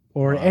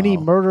 Or any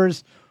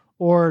murders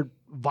or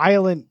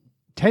violent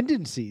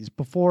tendencies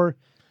before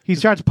he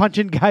starts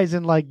punching guys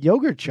in like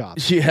yogurt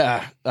shops.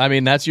 Yeah. I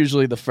mean, that's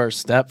usually the first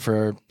step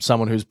for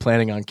someone who's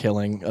planning on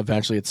killing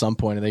eventually at some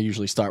point, and they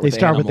usually start with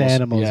animals. With the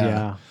animals,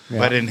 yeah.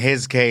 But in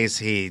his case,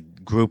 he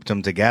grouped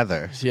them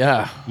together.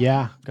 Yeah.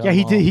 Yeah.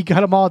 He did. He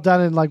got them all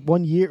done in like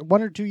 1 year,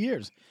 1 or 2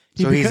 years.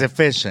 He's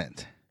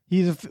efficient.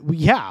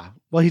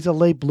 Well, he's a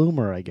late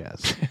bloomer, I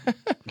guess.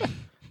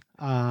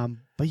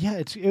 But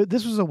yeah,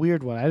 this was a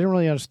weird one. I didn't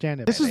really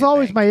understand it. This is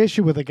always my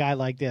issue with a guy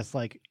like this.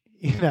 Like,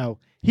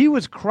 he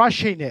was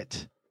crushing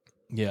it.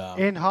 Yeah.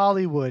 In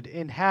Hollywood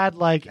and had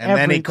like and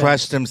then he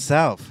crushed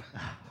himself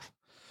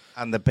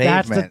on the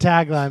pavement. That's the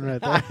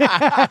tagline right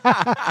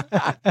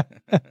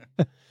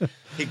there.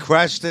 He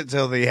crushed it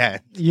till the end.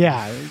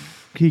 Yeah.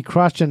 He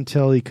crushed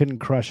until he couldn't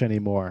crush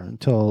anymore,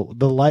 until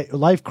the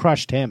life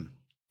crushed him.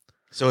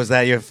 So is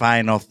that your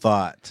final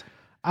thought?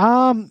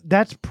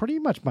 That's pretty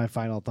much my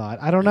final thought.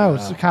 I don't know.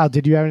 So, Kyle,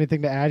 did you have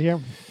anything to add here?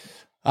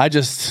 I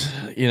just,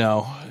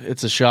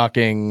 it's a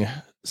shocking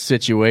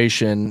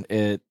situation.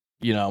 It,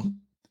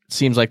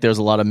 seems like there's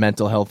a lot of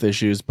mental health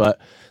issues, but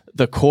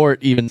the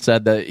court even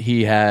said that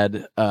he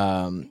had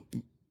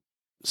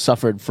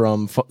suffered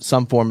from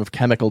some form of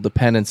chemical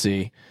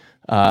dependency,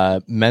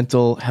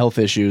 mental health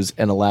issues,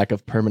 and a lack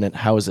of permanent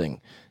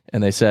housing.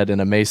 And they said in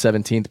a May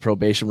 17th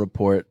probation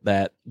report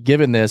that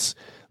given this,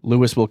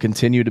 Lewis will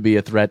continue to be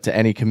a threat to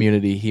any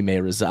community he may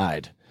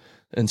reside.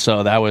 And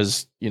so that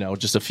was,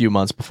 just a few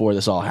months before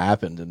this all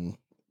happened, and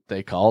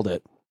they called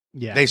it.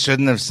 Yeah. They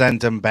shouldn't have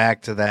sent him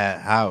back to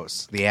that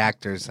house, the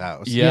actor's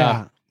house.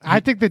 Yeah. I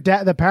think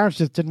the parents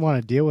just didn't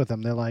want to deal with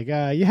him. They're like,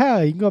 yeah,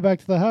 you can go back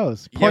to the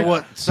house.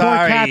 Poor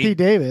Kathy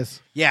Davis.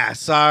 Yeah,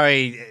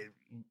 sorry,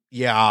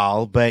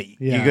 y'all, but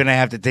you're going to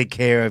have to take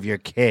care of your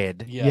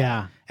kid.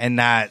 Yeah. And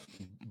not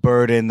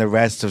burden the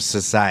rest of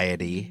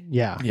society.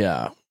 Yeah.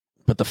 Yeah.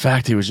 But the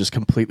fact he was just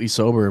completely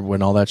sober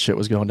when all that shit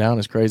was going down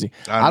is crazy.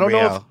 Unreal. I don't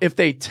know if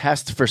they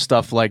test for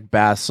stuff like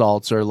bath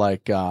salts or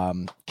like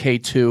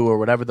K2 or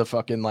whatever the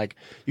fucking like.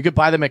 You could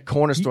buy them at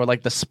corner store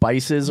like the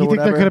spices or You think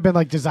whatever. there could have been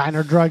like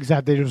designer drugs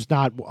that they're just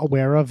not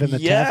aware of in the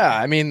test?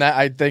 I mean,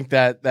 I think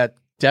that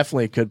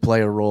definitely could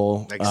play a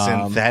role. Like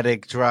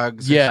synthetic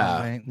drugs or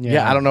something.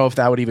 Yeah, I don't know if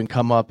that would even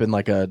come up in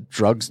like a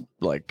drugs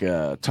like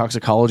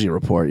toxicology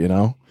report, you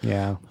know?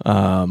 Yeah.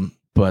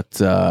 But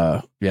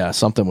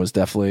something was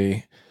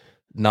definitely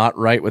not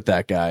right with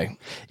that guy.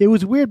 It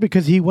was weird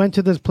because he went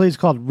to this place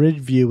called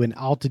Ridgeview in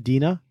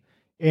Altadena,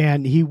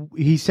 and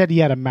he said he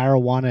had a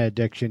marijuana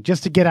addiction.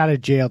 Just to get out of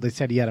jail, they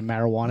said he had a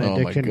marijuana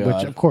addiction,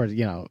 which of course,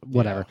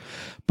 whatever. Yeah.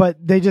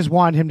 But they just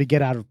wanted him to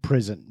get out of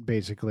prison,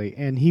 basically.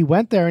 And he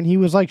went there and he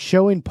was like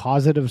showing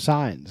positive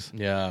signs.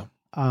 Yeah.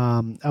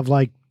 Of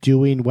like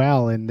doing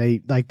well, and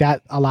they like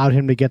that allowed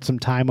him to get some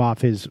time off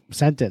his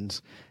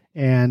sentence.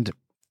 And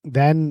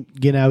then,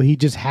 he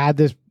just had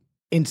this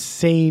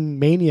insane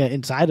mania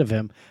inside of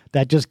him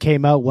that just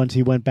came out once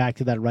he went back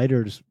to that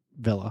writer's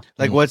villa.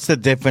 Like, what's the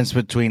difference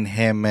between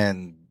him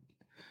and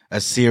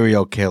a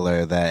serial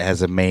killer that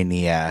has a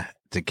mania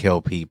to kill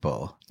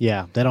people?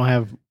 Yeah, they don't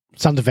have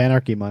Sons of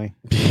Anarchy money.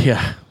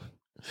 Yeah.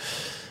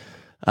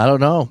 I don't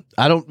know.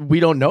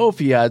 We don't know if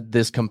he had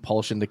this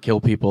compulsion to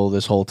kill people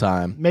this whole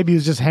time. Maybe he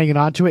was just hanging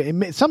on to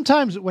it.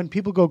 Sometimes when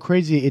people go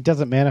crazy, it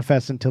doesn't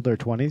manifest until their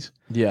 20s.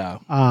 Yeah.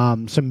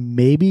 So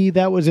maybe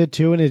that was it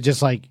too, and it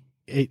just like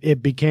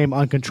it became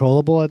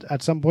uncontrollable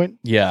at some point.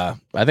 Yeah.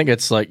 I think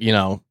it's like,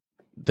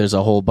 there's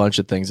a whole bunch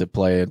of things at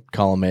play at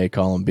column A,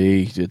 column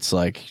B. It's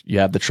like you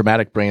have the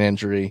traumatic brain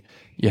injury,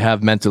 you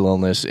have mental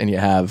illness, and you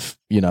have,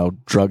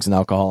 drugs and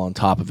alcohol on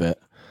top of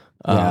it.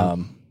 Yeah.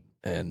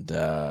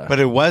 But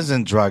it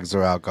wasn't drugs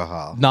or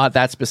alcohol. Not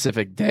that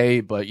specific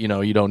day, but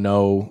you don't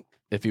know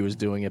if he was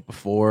doing it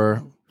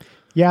before.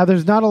 Yeah,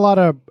 there's not a lot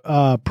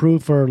of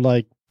proof or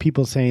like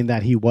people saying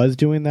that he was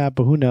doing that,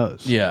 but who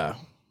knows? Yeah.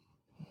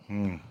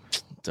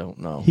 Don't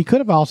know. He could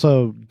have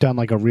also done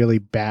like a really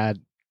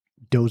bad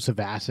dose of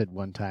acid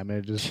one time and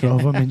it just drove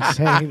him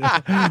insane.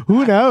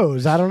 Who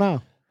knows? I don't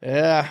know.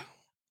 Yeah.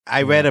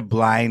 I read a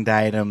blind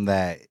item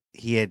that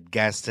he had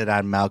guested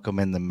on Malcolm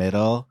in the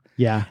Middle.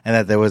 Yeah. And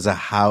that there was a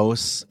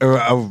house,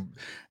 or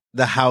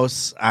the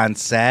house on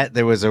set,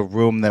 there was a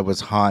room that was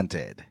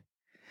haunted.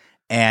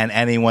 And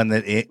anyone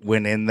that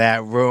went in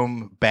that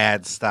room,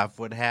 bad stuff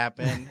would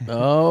happen.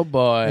 Oh,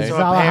 boy. This is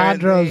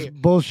Alejandro's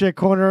bullshit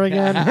corner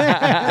again.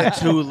 The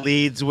two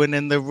leads went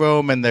in the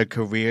room and their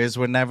careers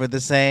were never the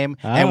same.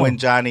 Oh. And when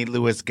Johnny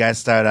Lewis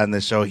guest starred on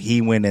the show,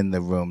 he went in the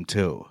room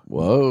too.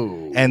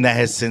 Whoa. And that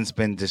has since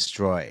been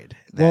destroyed.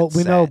 Well,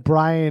 we know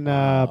Brian,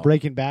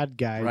 Breaking Bad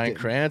guy. Bryan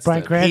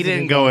Cranston. He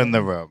didn't go in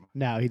the room.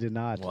 No, he did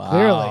not. Wow.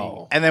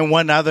 Clearly. And then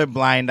one other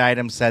blind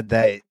item said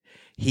that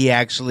he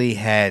actually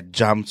had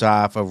jumped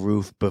off a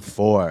roof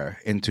before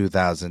in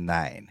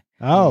 2009.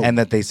 Oh. And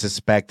that they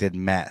suspected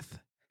meth.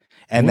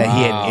 And that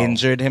he had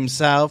injured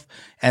himself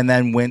and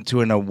then went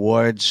to an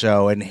award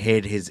show and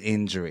hid his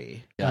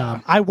injury.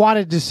 I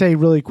wanted to say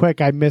really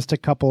quick, I missed a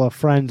couple of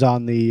friends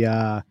on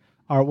the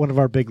one of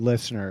our big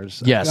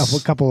listeners. Yes.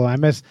 A couple of I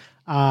missed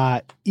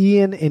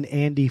Ian and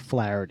Andy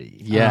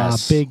Flaherty.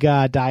 Yes. Big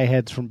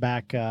dieheads from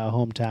back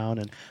hometown,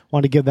 and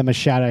want to give them a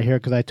shout out here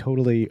because I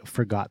totally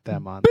forgot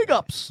them on. Big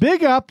ups.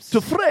 Big ups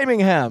to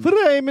Framingham.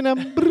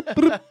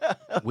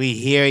 We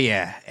hear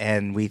you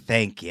and we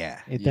thank you.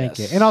 Hey, thank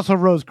you. And also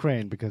Rose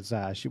Crane because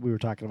we were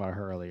talking about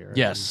her earlier.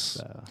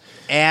 Yes.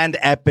 And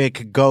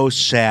Epic Ghost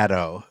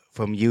Shadow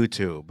from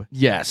YouTube.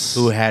 Yes.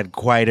 Who had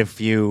quite a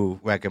few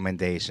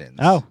recommendations.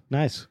 Oh,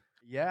 nice.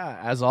 Yeah,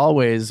 as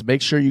always,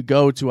 make sure you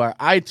go to our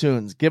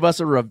iTunes. Give us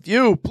a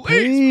review,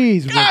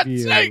 please.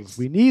 Reviews. Sakes.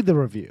 We need the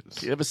reviews.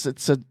 Give us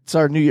it's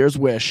our New Year's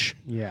wish.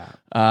 Yeah.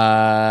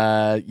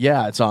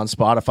 It's on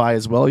Spotify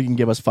as well. You can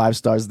give us 5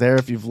 stars there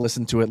if you've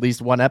listened to at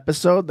least one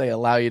episode. They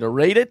allow you to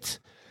rate it.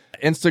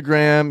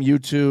 Instagram,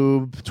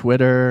 YouTube,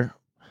 Twitter,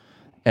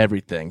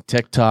 everything.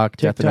 TikTok,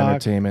 Death and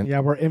Entertainment. Yeah,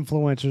 we're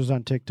influencers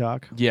on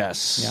TikTok.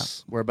 Yes. Yeah.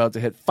 We're about to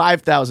hit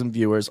 5,000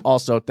 viewers.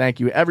 Also, thank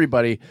you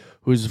everybody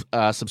who's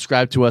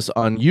subscribed to us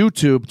on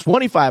YouTube.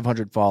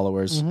 2,500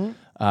 followers.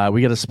 Mm-hmm. We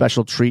get a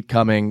special treat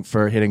coming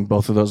for hitting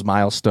both of those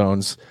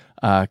milestones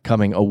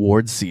coming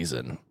awards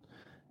season.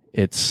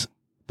 It's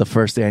the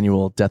first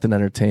annual Death and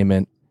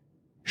Entertainment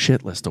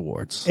Shit List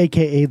Awards.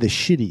 AKA the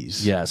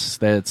Shitties. Yes,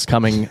 that's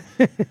coming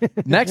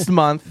next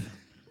month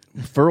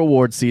for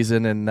award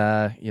season, and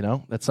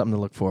that's something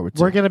to look forward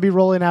to. We're going to be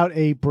rolling out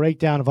a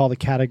breakdown of all the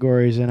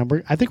categories,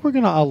 and I think we're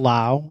going to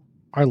allow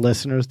our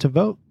listeners to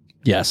vote.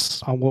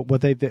 Yes. On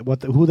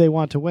who they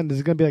want to win. This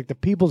is going to be like the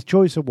People's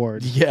Choice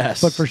Awards.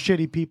 Yes. But for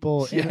shitty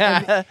people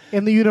Yeah.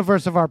 in the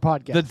universe of our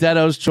podcast. The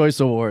Deado's Choice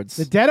Awards.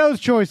 The Deado's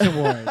Choice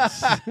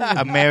Awards.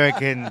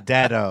 American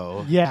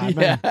Deado. Yeah.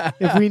 Man.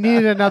 If we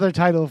needed another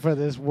title for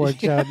this award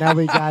show, now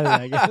we got it.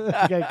 I guess. We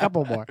got a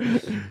couple more.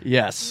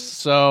 Yes.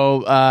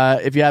 So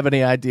if you have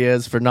any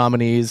ideas for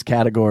nominees,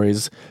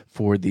 categories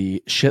for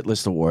the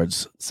Shitlist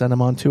Awards, send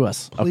them on to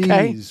us. Please.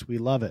 Okay? We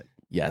love it.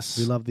 Yes.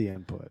 We love the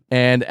input.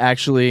 And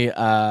actually,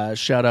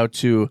 shout out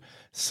to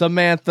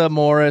Samantha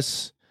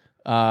Morris.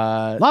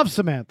 Love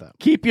Samantha.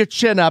 Keep your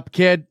chin up,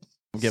 kid.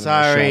 I'm giving her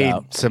a Sorry, shout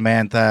out.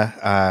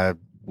 Samantha.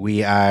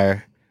 We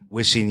are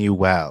wishing you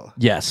well.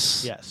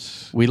 Yes.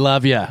 Yes. We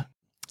love you.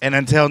 And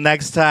until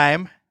next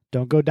time,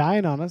 don't go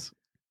dying on us.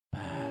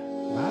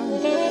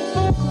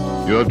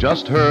 You have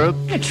just heard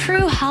A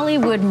true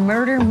Hollywood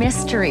murder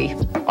mystery.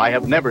 I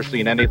have never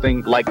seen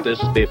anything like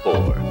this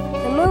before.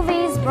 The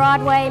movies,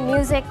 Broadway,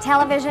 music,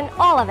 television,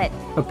 all of it.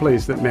 A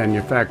place that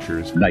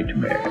manufactures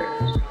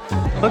nightmares.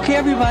 Okay,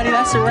 everybody,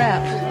 that's a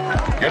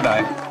wrap. Good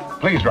night.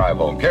 Please drive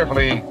home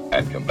carefully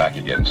and come back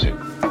again soon.